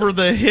 leapt over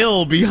the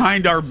hill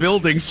behind our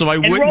building so I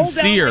wouldn't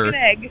see her. Like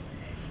an egg.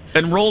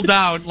 And rolled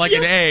down like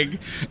an egg,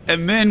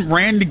 and then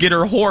ran to get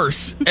her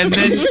horse, and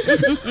then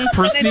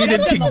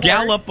proceeded to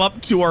gallop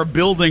up to our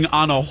building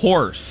on a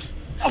horse.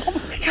 Oh,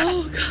 my God.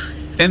 Oh, God.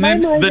 And my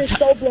then mind is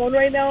so blown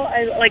right now.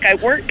 I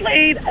worked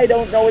late. I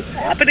don't know what's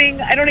happening.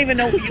 I don't even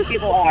know who you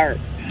people are.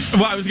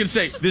 Well, I was going to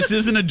say, this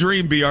isn't a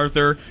dream, B.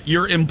 Arthur.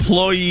 You're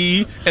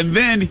employee, and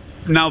then,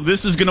 now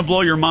this is going to blow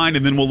your mind,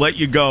 and then we'll let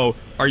you go.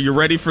 Are you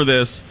ready for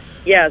this?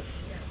 Yes.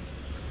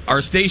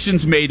 Our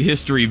station's made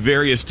history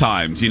various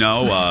times,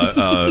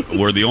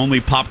 we're the only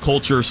pop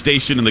culture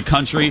station in the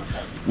country.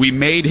 We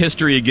made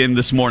history again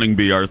this morning,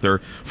 B.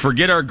 Arthur.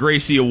 Forget our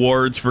Gracie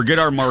Awards, forget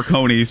our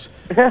Marconis.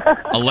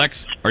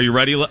 Alex, are you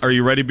ready? Are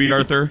you ready, B.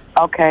 Arthur?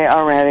 Okay,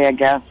 I'm ready, I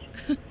guess.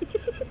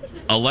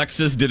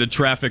 Alexis did a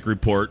traffic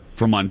report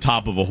from on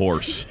top of a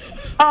horse.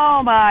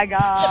 Oh, my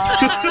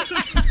God.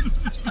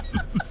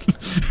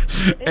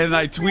 And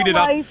I tweeted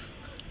out,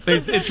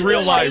 it's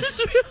real life.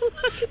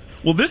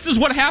 Well, this is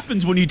what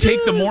happens when you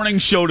take the morning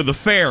show to the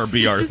fair,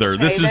 B. Arthur.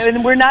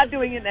 And we're not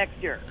doing it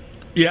next year.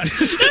 Yeah.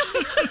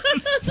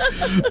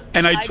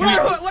 And I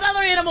tweeted. What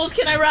other animals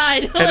can I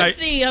ride? Let's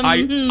see.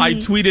 I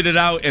tweeted it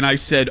out and I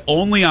said,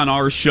 only on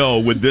our show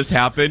would this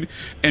happen.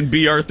 And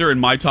B. Arthur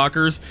and My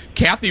Talkers,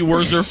 Kathy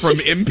Wurzer from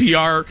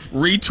NPR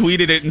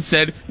retweeted it and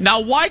said, now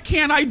why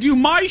can't I do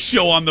my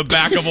show on the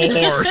back of a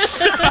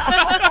horse?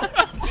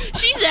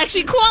 She's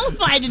actually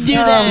qualified to do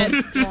that.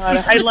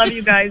 God, I love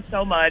you guys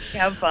so much.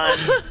 Have fun.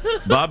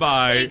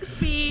 Bye-bye.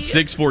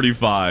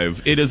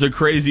 6:45. It is a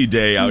crazy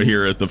day out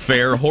here at the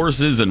fair.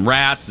 Horses and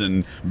rats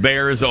and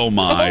bears. Oh,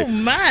 my. Oh,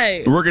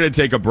 my. We're going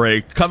to take a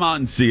break. Come out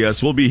and see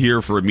us. We'll be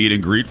here for a meet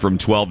and greet from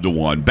 12 to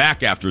 1.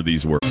 Back after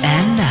these words.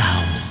 And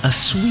now, a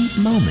sweet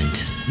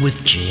moment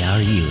with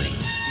J.R. Ewing.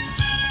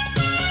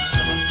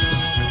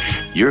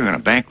 You're going to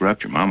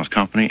bankrupt your mama's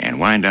company and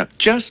wind up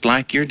just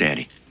like your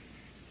daddy.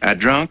 A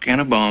drunk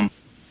and a bum.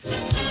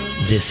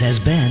 This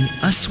has been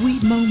a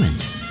sweet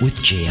moment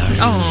with J.R.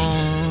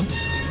 Ewing.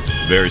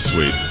 Very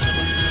sweet.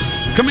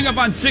 Coming up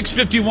on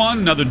 6:51,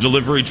 another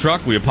delivery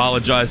truck. We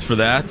apologize for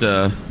that.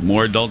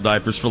 More adult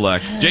diapers for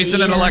Lex.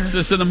 Jason and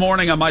Alexis in the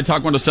morning on My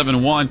Talk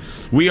 107.1.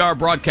 We are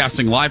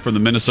broadcasting live from the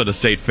Minnesota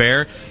State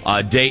Fair.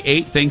 Day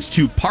 8, thanks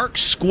to Park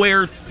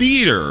Square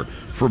Theater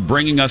for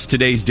bringing us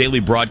today's daily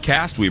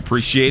broadcast. We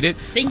appreciate it.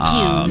 Thank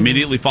you.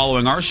 Immediately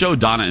following our show,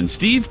 Donna and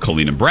Steve,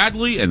 Colleen and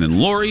Bradley, and then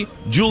Lori,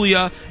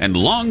 Julia, and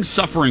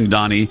long-suffering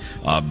Donnie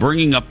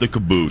bringing up the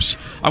caboose.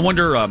 I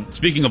wonder,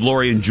 speaking of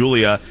Lori and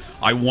Julia,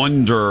 I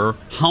wonder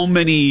how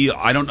many,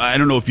 I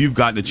don't know if you've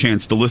gotten a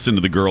chance to listen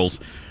to the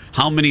girls,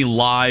 how many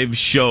live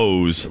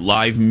shows,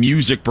 live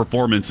music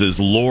performances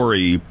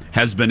Lori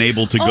has been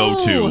able to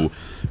go to.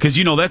 Because,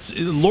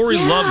 Lori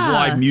loves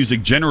live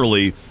music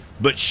generally,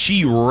 but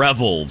she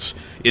revels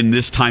in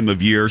this time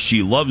of year.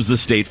 She loves the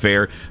State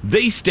Fair.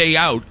 They stay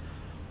out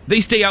They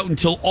stay out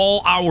until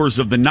all hours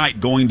of the night,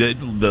 going to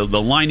the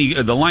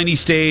liney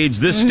stage,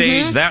 this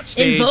stage, that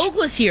stage. And Vogue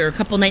was here a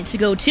couple nights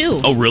ago,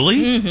 too. Oh, really?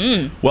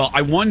 Mm-hmm. Well,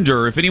 I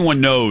wonder if anyone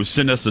knows,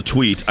 send us a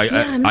tweet.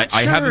 I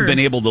haven't been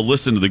able to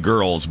listen to the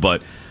girls,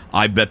 but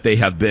I bet they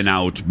have been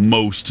out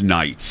most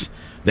nights.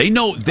 They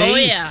know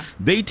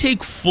they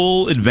take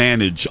full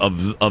advantage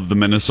of the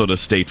Minnesota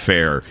State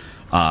Fair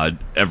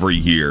every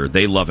year.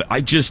 They love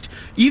it.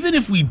 Even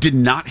if we did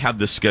not have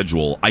the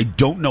schedule, I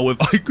don't know if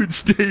I could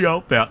stay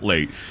out that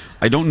late.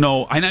 I don't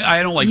know. I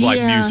don't like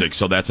live music,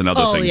 so that's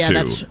another thing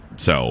too.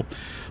 So,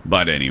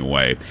 but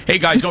anyway, hey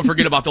guys, don't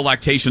forget about the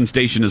Lactation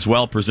Station as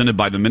well, presented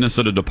by the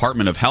Minnesota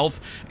Department of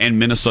Health and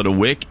Minnesota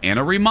WIC. And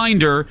a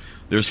reminder,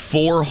 there's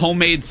 4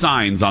 homemade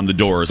signs on the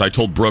doors. I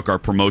told Brooke, our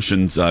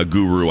promotions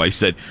guru, I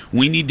said,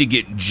 we need to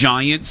get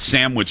giant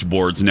sandwich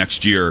boards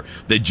next year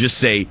that just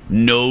say,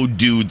 no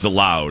dudes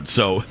allowed.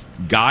 So,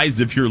 guys,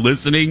 if you're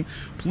listening,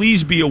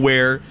 please be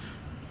aware,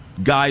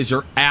 guys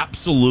are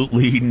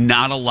absolutely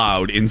not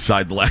allowed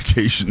inside the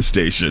Lactation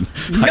Station.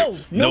 No,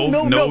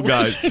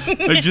 guys.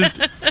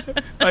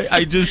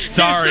 I just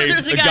sorry.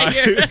 There's a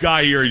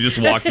guy here. He just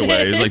walked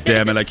away. He's like,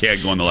 damn it, I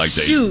can't go in the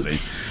lactation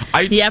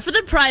station. For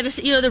the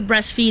privacy, the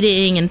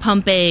breastfeeding and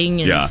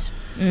pumping. And,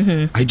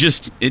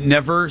 it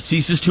never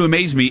ceases to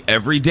amaze me.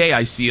 Every day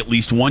I see at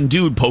least one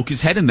dude poke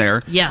his head in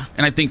there. Yeah.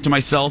 And I think to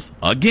myself,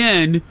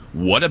 again,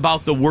 what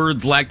about the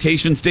words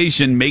Lactation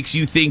Station makes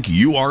you think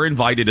you are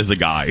invited as a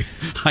guy?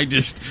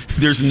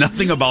 There's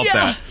nothing about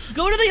that.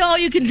 Go to the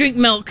all-you-can-drink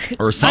milk.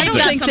 Or something. I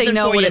don't think they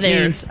know what it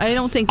means. I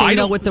don't think they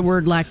know what the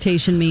word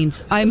lactation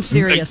means. I'm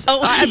serious.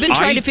 I've been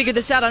trying to figure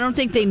this out. I don't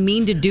think they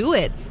mean to do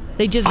it.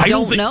 They just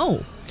don't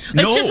know.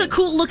 It's just a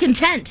cool-looking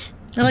tent.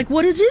 They're like,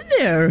 what is in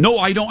there? No,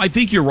 I don't. I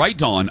think you're right,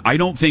 Dawn. I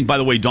don't think, by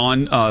the way,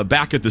 Dawn,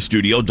 back at the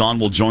studio, Dawn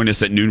will join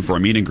us at noon for a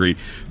meet and greet.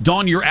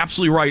 Dawn, you're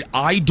absolutely right.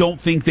 I don't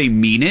think they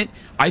mean it.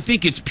 I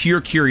think it's pure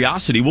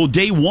curiosity. Well,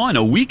 day one,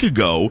 a week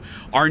ago,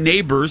 our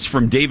neighbors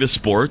from Davis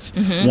Sports,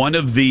 one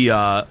of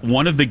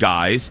the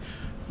guys,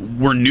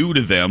 we're new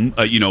to them.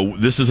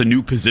 This is a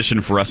new position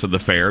for us at the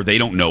fair. They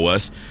don't know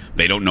us.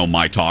 They don't know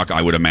my talk,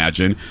 I would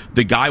imagine.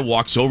 The guy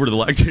walks over to the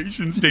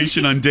lactation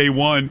station on day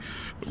one,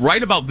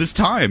 right about this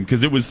time,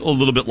 because it was a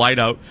little bit light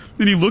out.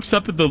 Then he looks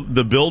up at the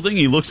building,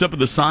 he looks up at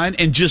the sign,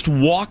 and just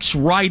walks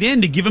right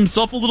in to give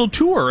himself a little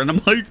tour. And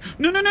I'm like,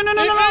 no.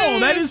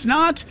 That is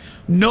not.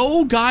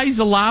 No guys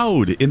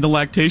allowed in the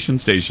lactation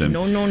station.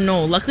 No.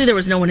 Luckily, there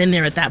was no one in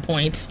there at that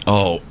point.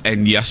 Oh,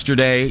 and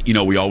yesterday,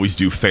 we always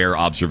do fair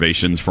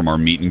observations from our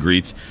meet and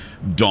greets.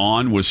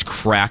 Dawn was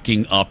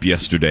cracking up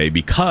yesterday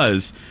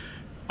because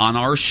on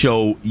our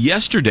show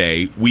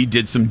yesterday, we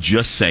did some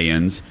Just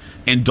Sayins,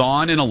 and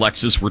Dawn and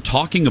Alexis were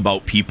talking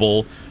about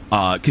people,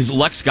 because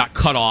Lex got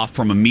cut off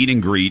from a meet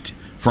and greet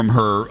from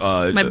her...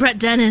 my Brett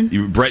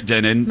Dennen. Brett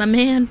Dennen. My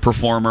man.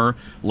 Performer.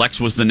 Lex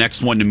was the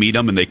next one to meet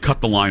him, and they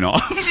cut the line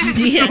off.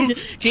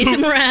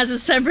 Jason Mraz, it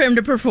was time for him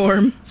to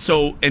perform.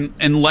 So,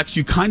 and Lex,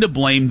 you kind of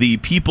blame the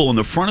people in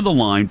the front of the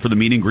line for the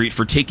meet and greet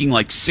for taking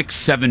like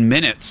 6-7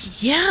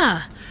 minutes.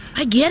 Yeah.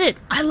 I get it.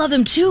 I love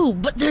him too,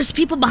 but there's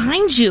people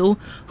behind you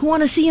who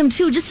want to see him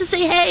too, just to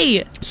say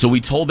hey. So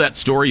we told that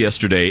story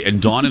yesterday,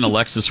 and Dawn and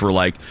Alexis were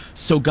like,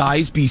 so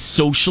guys, be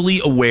socially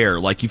aware.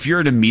 Like, if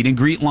you're at a meet and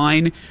greet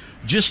line,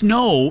 just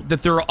know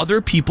that there are other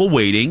people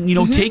waiting.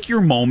 Take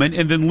your moment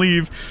and then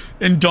leave.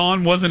 And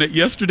Dawn, wasn't it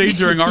yesterday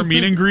during our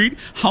meet and greet?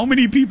 How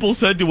many people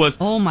said to us,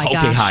 oh my gosh.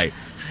 Okay, hi.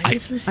 I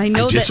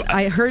know that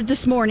I heard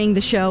this morning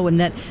the show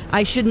and that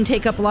I shouldn't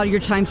take up a lot of your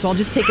time, so I'll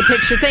just take a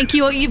picture. Thank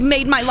you. You've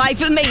made my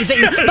life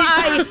amazing.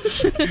 Bye.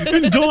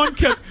 And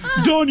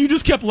Dawn, you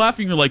just kept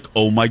laughing. You're like,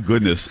 oh my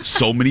goodness,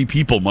 so many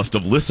people must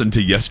have listened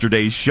to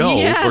yesterday's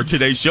show or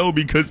today's show,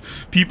 because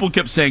people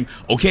kept saying,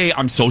 okay,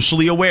 I'm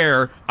socially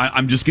aware.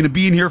 I'm just going to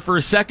be in here for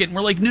a second. And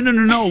we're like,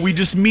 no. We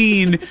just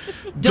mean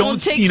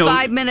don't take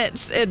 5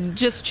 minutes and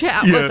just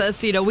chat with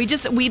us.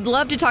 We'd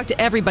love to talk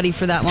to everybody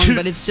for that long,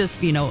 but it's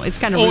just, it's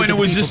kind of rude to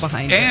people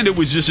behind it. It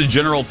was just a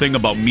general thing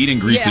about meet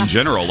and greets in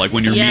general. Like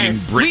when you're meeting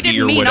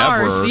Brittany or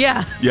whatever. Ours,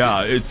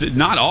 yeah, it's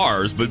not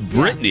ours, but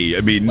Brittany.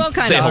 I mean,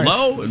 say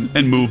hello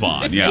and move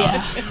on.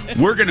 Yeah.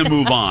 We're going to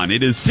move on.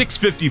 It is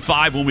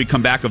 6:55 when we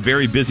come back. A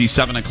very busy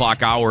 7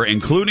 o'clock hour,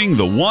 including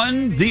the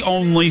one, the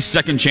only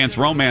Second Chance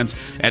Romance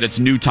at its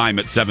new time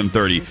at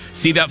 7:30.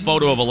 See that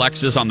photo of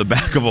Alexis on the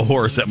back of a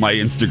horse at my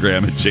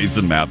Instagram at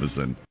Jason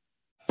Matheson.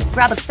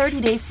 Grab a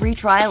 30-day free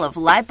trial of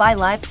Live by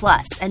Live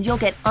Plus, and you'll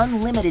get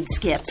unlimited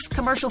skips,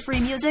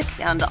 commercial-free music,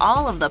 and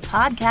all of the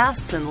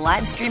podcasts and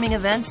live streaming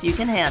events you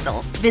can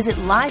handle. Visit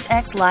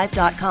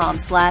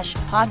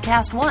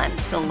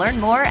livexlive.com/podcast1 to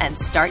learn more and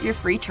start your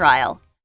free trial.